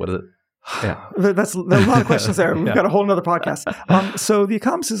organization? Like, what is it? Yeah, there's a lot of questions there. We've got a whole nother podcast. So The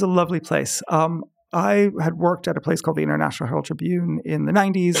Economist is a lovely place. I had worked at a place called the International Herald Tribune in the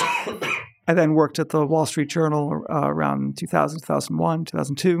 90s. I then worked at the Wall Street Journal around 2000, 2001,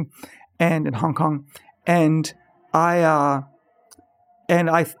 2002, and in Hong Kong. And I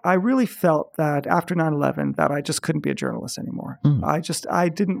really felt that after 9/11 that I just couldn't be a journalist anymore. I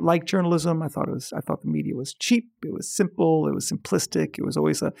didn't like journalism. I thought the media was cheap. It was simple. It was simplistic. It was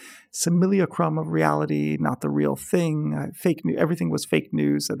always a simulacrum of reality, not the real thing. Fake news. Everything was fake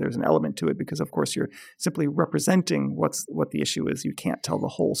news. So there's an element to it because, of course, you're simply representing what the issue is. You can't tell the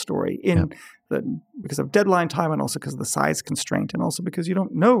whole story because of deadline time, and also because of the size constraint, and also because you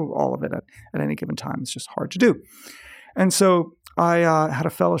don't know all of it at any given time. It's just hard to do. And so I had a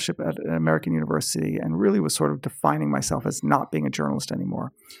fellowship at an American university and really was sort of defining myself as not being a journalist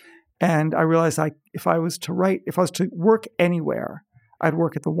anymore. And I realized if I was to work anywhere, I'd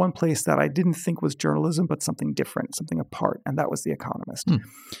work at the one place that I didn't think was journalism, but something different, something apart. And that was The Economist,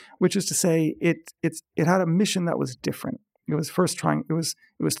 which is to say it had a mission that was different. It was it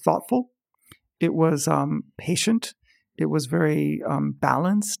was thoughtful. It was patient. It was very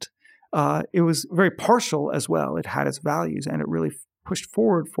balanced. It was very partial as well. It had its values, and it really pushed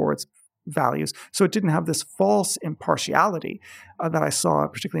forward for its values. So it didn't have this false impartiality that I saw,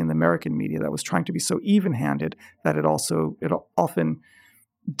 particularly in the American media, that was trying to be so even-handed that it often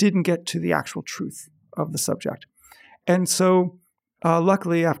didn't get to the actual truth of the subject. And so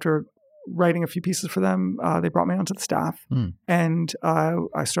luckily, after writing a few pieces for them, they brought me onto the staff, and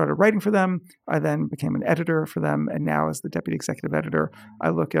I started writing for them. I then became an editor for them, and now as the deputy executive editor, I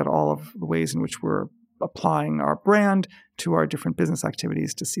look at all of the ways in which we're applying our brand to our different business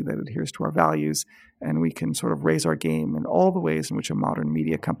activities to see that it adheres to our values, and we can sort of raise our game in all the ways in which a modern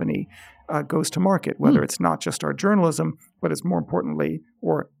media company goes to market, whether it's not just our journalism, but it's more importantly,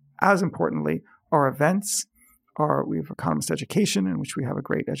 or as importantly, our events. We have Economist Education, in which we have a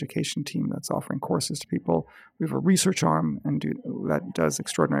great education team that's offering courses to people. We have a research arm that does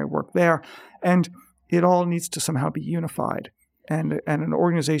extraordinary work there. And it all needs to somehow be unified. And an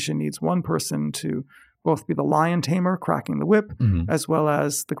organization needs one person to both be the lion tamer, cracking the whip, as well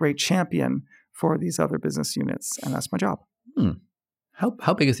as the great champion for these other business units. And that's my job.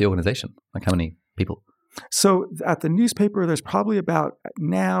 How big is the organization? Like how many people? So at the newspaper, there's probably about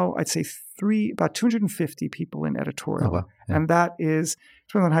 250 people in editorial. Oh, wow. Yeah. And that is,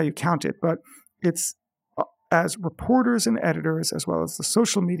 depending on how you count it, but it's as reporters and editors, as well as the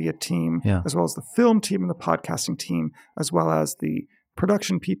social media team, as well as the film team and the podcasting team, as well as the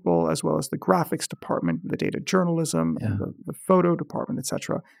production people, as well as the graphics department, the data journalism, and the photo department, et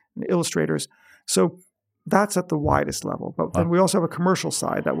cetera, and the illustrators. So that's at the widest level. But then we also have a commercial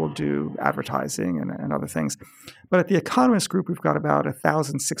side that will do advertising and other things. But at the Economist Group, we've got about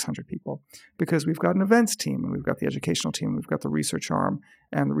 1,600 people because we've got an events team, and we've got the educational team, we've got the research arm,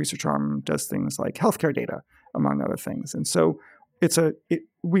 and the research arm does things like healthcare data, among other things. And so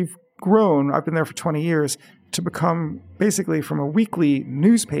we've grown, I've been there for 20 years, to become basically from a weekly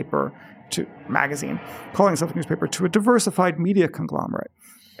newspaper to magazine, calling itself a newspaper, to a diversified media conglomerate.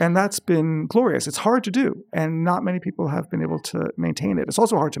 And that's been glorious. It's hard to do, and not many people have been able to maintain it. It's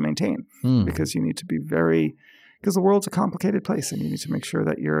also hard to maintain because you need to be because the world's a complicated place, and you need to make sure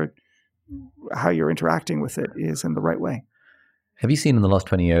that how you're interacting with it is in the right way. Have you seen in the last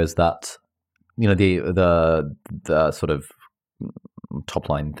 20 years that, the sort of top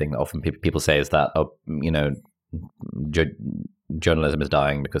line thing that often people say is that, journalism is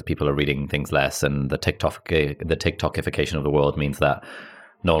dying because people are reading things less, and the TikTokification of the world means that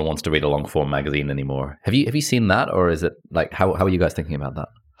no one wants to read a long form magazine anymore. Have you seen that, or is it like how are you guys thinking about that?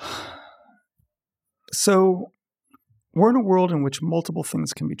 So we're in a world in which multiple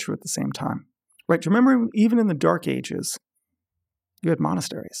things can be true at the same time, right? Do you remember even in the Dark Ages, you had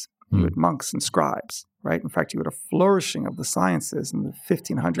monasteries, you had monks and scribes, right? In fact, you had a flourishing of the sciences in the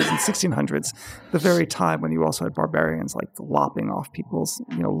 1500s and 1600s, the very time when you also had barbarians like lopping off people's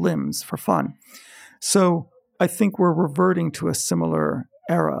limbs for fun. So I think we're reverting to a similar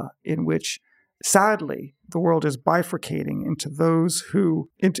era in which, sadly, the world is bifurcating into those who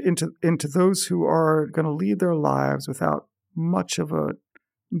are going to lead their lives without much of a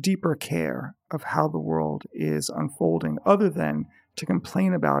deeper care of how the world is unfolding, other than to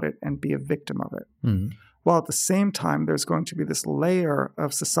complain about it and be a victim of it. Mm. While at the same time, there's going to be this layer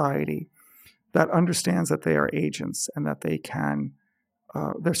of society that understands that they are agents and that they can,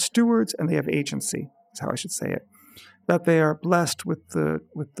 they're stewards and they have agency, is how I should say it. That they are blessed with the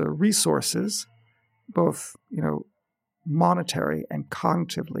resources, both monetary and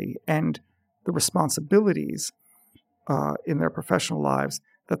cognitively, and the responsibilities in their professional lives,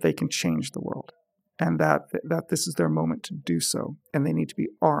 that they can change the world, and that this is their moment to do so, and they need to be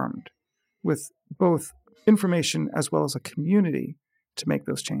armed with both information as well as a community to make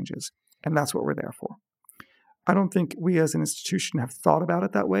those changes, and that's what we're there for. I don't think we as an institution have thought about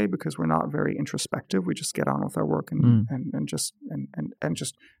it that way because we're not very introspective. We just get on with our work and just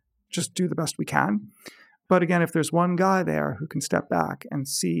do the best we can. But again, if there's one guy there who can step back and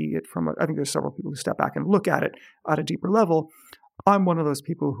see it I think there's several people who step back and look at it at a deeper level. I'm one of those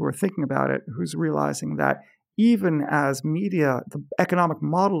people who are thinking about it, who's realizing that even as media, the economic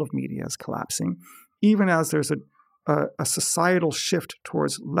model of media is collapsing, even as there's a societal shift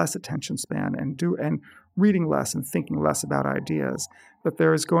towards less attention span and reading less and thinking less about ideas, that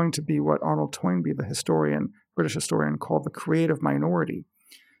there is going to be what Arnold Toynbee, the British historian, called the creative minority.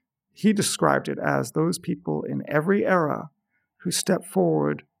 He described it as those people in every era who step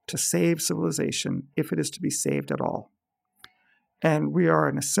forward to save civilization, if it is to be saved at all. And we are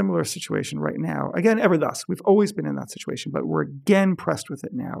in a similar situation right now. Again, ever thus, we've always been in that situation, but we're again pressed with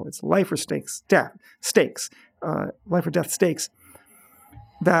it now. It's life or life or death stakes,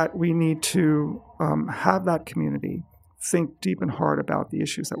 that we need to have that community think deep and hard about the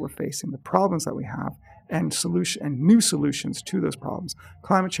issues that we're facing, the problems that we have, and new solutions to those problems.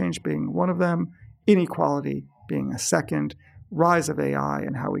 Climate change being one of them, inequality being a second, rise of AI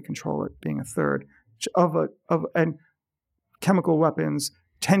and how we control it being a third, and chemical weapons,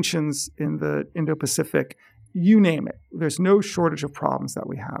 tensions in the Indo-Pacific, you name it. There's no shortage of problems that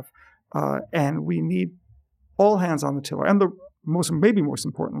we have. And we need all hands on the tiller. And maybe most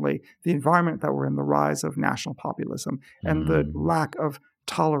importantly, the environment that we're in, the rise of national populism and the lack of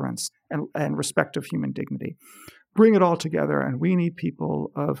tolerance and respect of human dignity. Bring it all together, and we need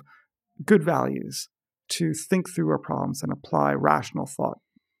people of good values to think through our problems and apply rational thought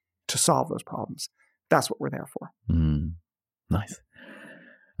to solve those problems. That's what we're there for. Nice.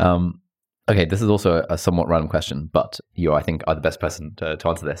 Okay, this is also a somewhat random question, but you, I think, are the best person to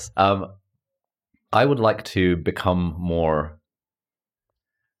answer this. I would like to become more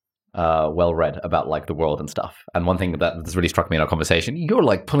well-read about like the world and stuff. And one thing that has really struck me in our conversation, you're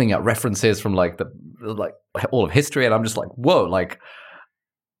like pulling out references from like all of history, and I'm just like, whoa, like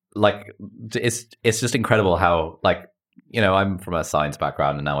it's just incredible how I'm from a science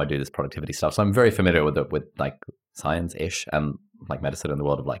background and now I do this productivity stuff, so I'm very familiar with like science-ish and like medicine and the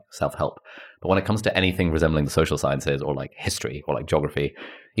world of like self-help. But when it comes to anything resembling the social sciences or like history or like geography,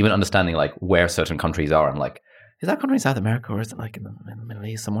 even understanding like where certain countries are, and like, is that country in South America or is it like in the Middle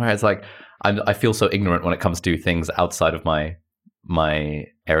East somewhere? It's like I feel so ignorant when it comes to things outside of my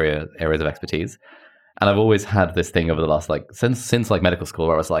areas of expertise. And I've always had this thing over the last since like medical school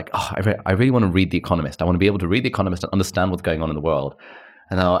where I was like, oh, I really want to read The Economist. I want to be able to read The Economist and understand what's going on in the world.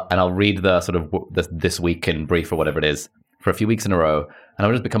 And I'll read the sort of this week in brief or whatever it is for a few weeks in a row, and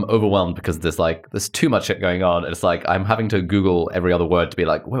I'll just become overwhelmed because there's too much shit going on. It's like I'm having to Google every other word to be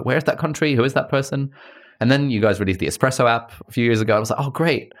like, where's that country? Who is that person? And then you guys released the Espresso app a few years ago. I was like, oh,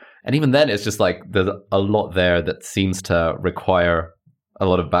 great. And even then, it's just like there's a lot there that seems to require a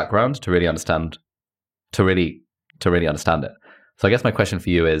lot of background to really understand it. So I guess my question for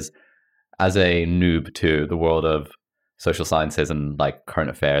you is, as a noob to the world of social sciences and like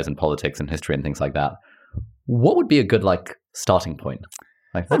current affairs and politics and history and things like that, what would be a good like starting point?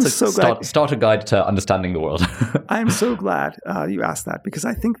 Like, what's starter guide to understanding the world? I'm so glad you asked that, because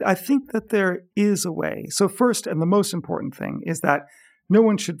I think that there is a way. So first, and the most important thing, is that no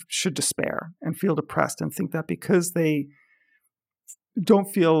one should despair and feel depressed and think that because they don't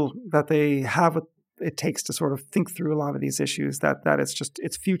feel that they have what it takes to sort of think through a lot of these issues, that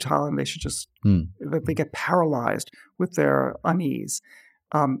it's futile and they should just that they get paralyzed with their unease.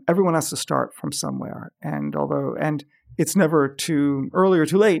 Everyone has to start from somewhere, and it's never too early or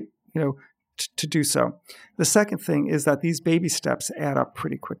too late, to do so. The second thing is that these baby steps add up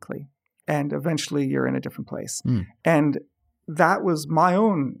pretty quickly, and eventually you're in a different place. And that was my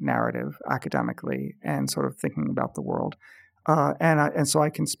own narrative academically and sort of thinking about the world. And so I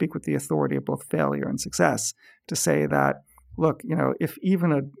can speak with the authority of both failure and success to say that, look, if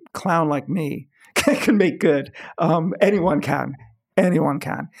even a clown like me can make good, anyone can. Anyone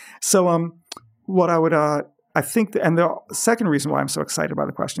can. So what I would, I think, and the second reason why I'm so excited by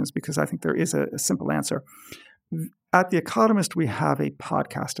the question is because I think there is a simple answer. at The Economist, we have a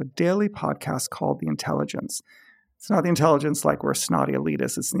podcast, a daily podcast called The Intelligence. It's not the intelligence like we're snotty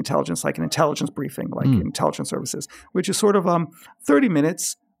elitists. It's the intelligence like an intelligence briefing, like intelligence services, which is sort of 30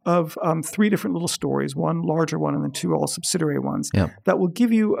 minutes of 3 different little stories, one larger one and then 2 all subsidiary ones, that will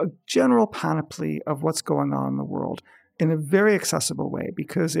give you a general panoply of what's going on in the world in a very accessible way,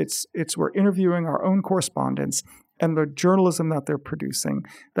 because we're interviewing our own correspondents and the journalism that they're producing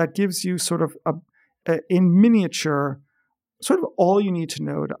that gives you sort of in miniature sort of all you need to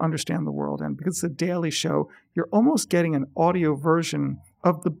know to understand the world. And because it's a daily show, you're almost getting an audio version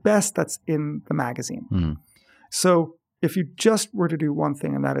of the best that's in the magazine. So if you just were to do one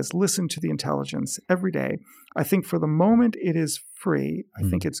thing, and that is listen to The Intelligence every day, I think for the moment it is free. I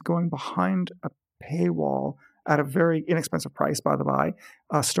think it's going behind a paywall at a very inexpensive price, by the by,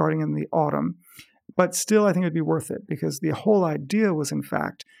 starting in the autumn. But still, I think it'd be worth it, because the whole idea was, in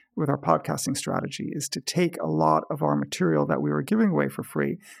fact, with our podcasting strategy, is to take a lot of our material that we were giving away for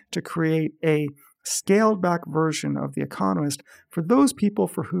free to create a scaled back version of The Economist for those people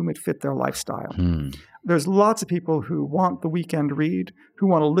for whom it fit their lifestyle. There's lots of people who want the weekend read, who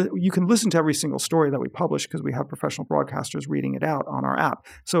want to you can listen to every single story that we publish because we have professional broadcasters reading it out on our app.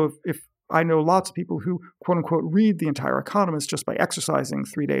 So if I know lots of people who, quote unquote, read the entire Economist just by exercising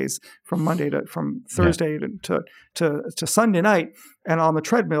 3 days from Thursday to Sunday night, and on the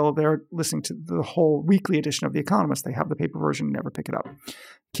treadmill they're listening to the whole weekly edition of The Economist. They have the paper version, never pick it up.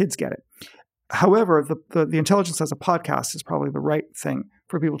 Kids get it. However, the Intelligence as a podcast is probably the right thing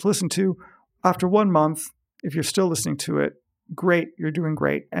for people to listen to. After 1 month, if you're still listening to it, great, you're doing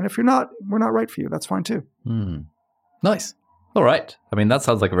great. And if you're not, we're not right for you. That's fine too. Nice. All right. I mean, that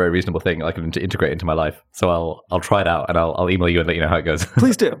sounds like a very reasonable thing I can integrate into my life. So I'll try it out, and I'll email you and let you know how it goes.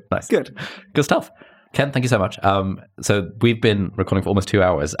 Please do. Nice. Good stuff. Ken, thank you so much. So we've been recording for almost 2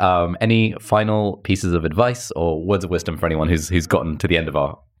 hours. Any final pieces of advice or words of wisdom for anyone who's gotten to the end of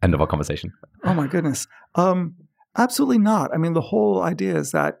our conversation? Oh my goodness. Absolutely not. I mean, the whole idea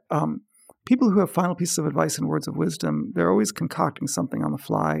is that people who have final pieces of advice and words of wisdom, they're always concocting something on the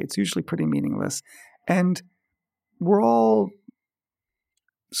fly. It's usually pretty meaningless. And we're all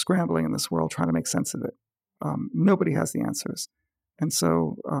scrambling in this world trying to make sense of it. Nobody has the answers. And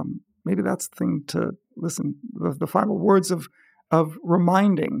so maybe that's the thing to listen. The final words of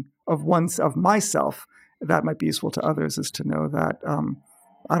reminding of myself that might be useful to others is to know that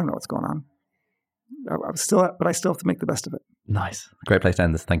I don't know what's going on. But I still have to make the best of it. Nice. Great place to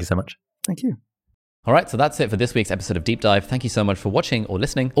end this. Thank you so much. Thank you. All right, so that's it for this week's episode of Deep Dive. Thank you so much for watching or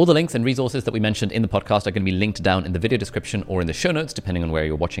listening. All the links and resources that we mentioned in the podcast are going to be linked down in the video description or in the show notes, depending on where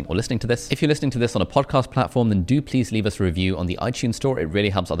you're watching or listening to this. If you're listening to this on a podcast platform, then do please leave us a review on the iTunes store. It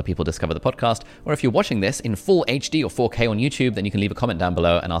really helps other people discover the podcast. Or if you're watching this in full HD or 4K on YouTube, then you can leave a comment down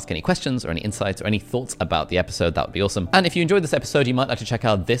below and ask any questions or any insights or any thoughts about the episode. That would be awesome. And if you enjoyed this episode, you might like to check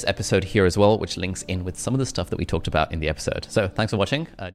out this episode here as well, which links in with some of the stuff that we talked about in the episode. So thanks for watching.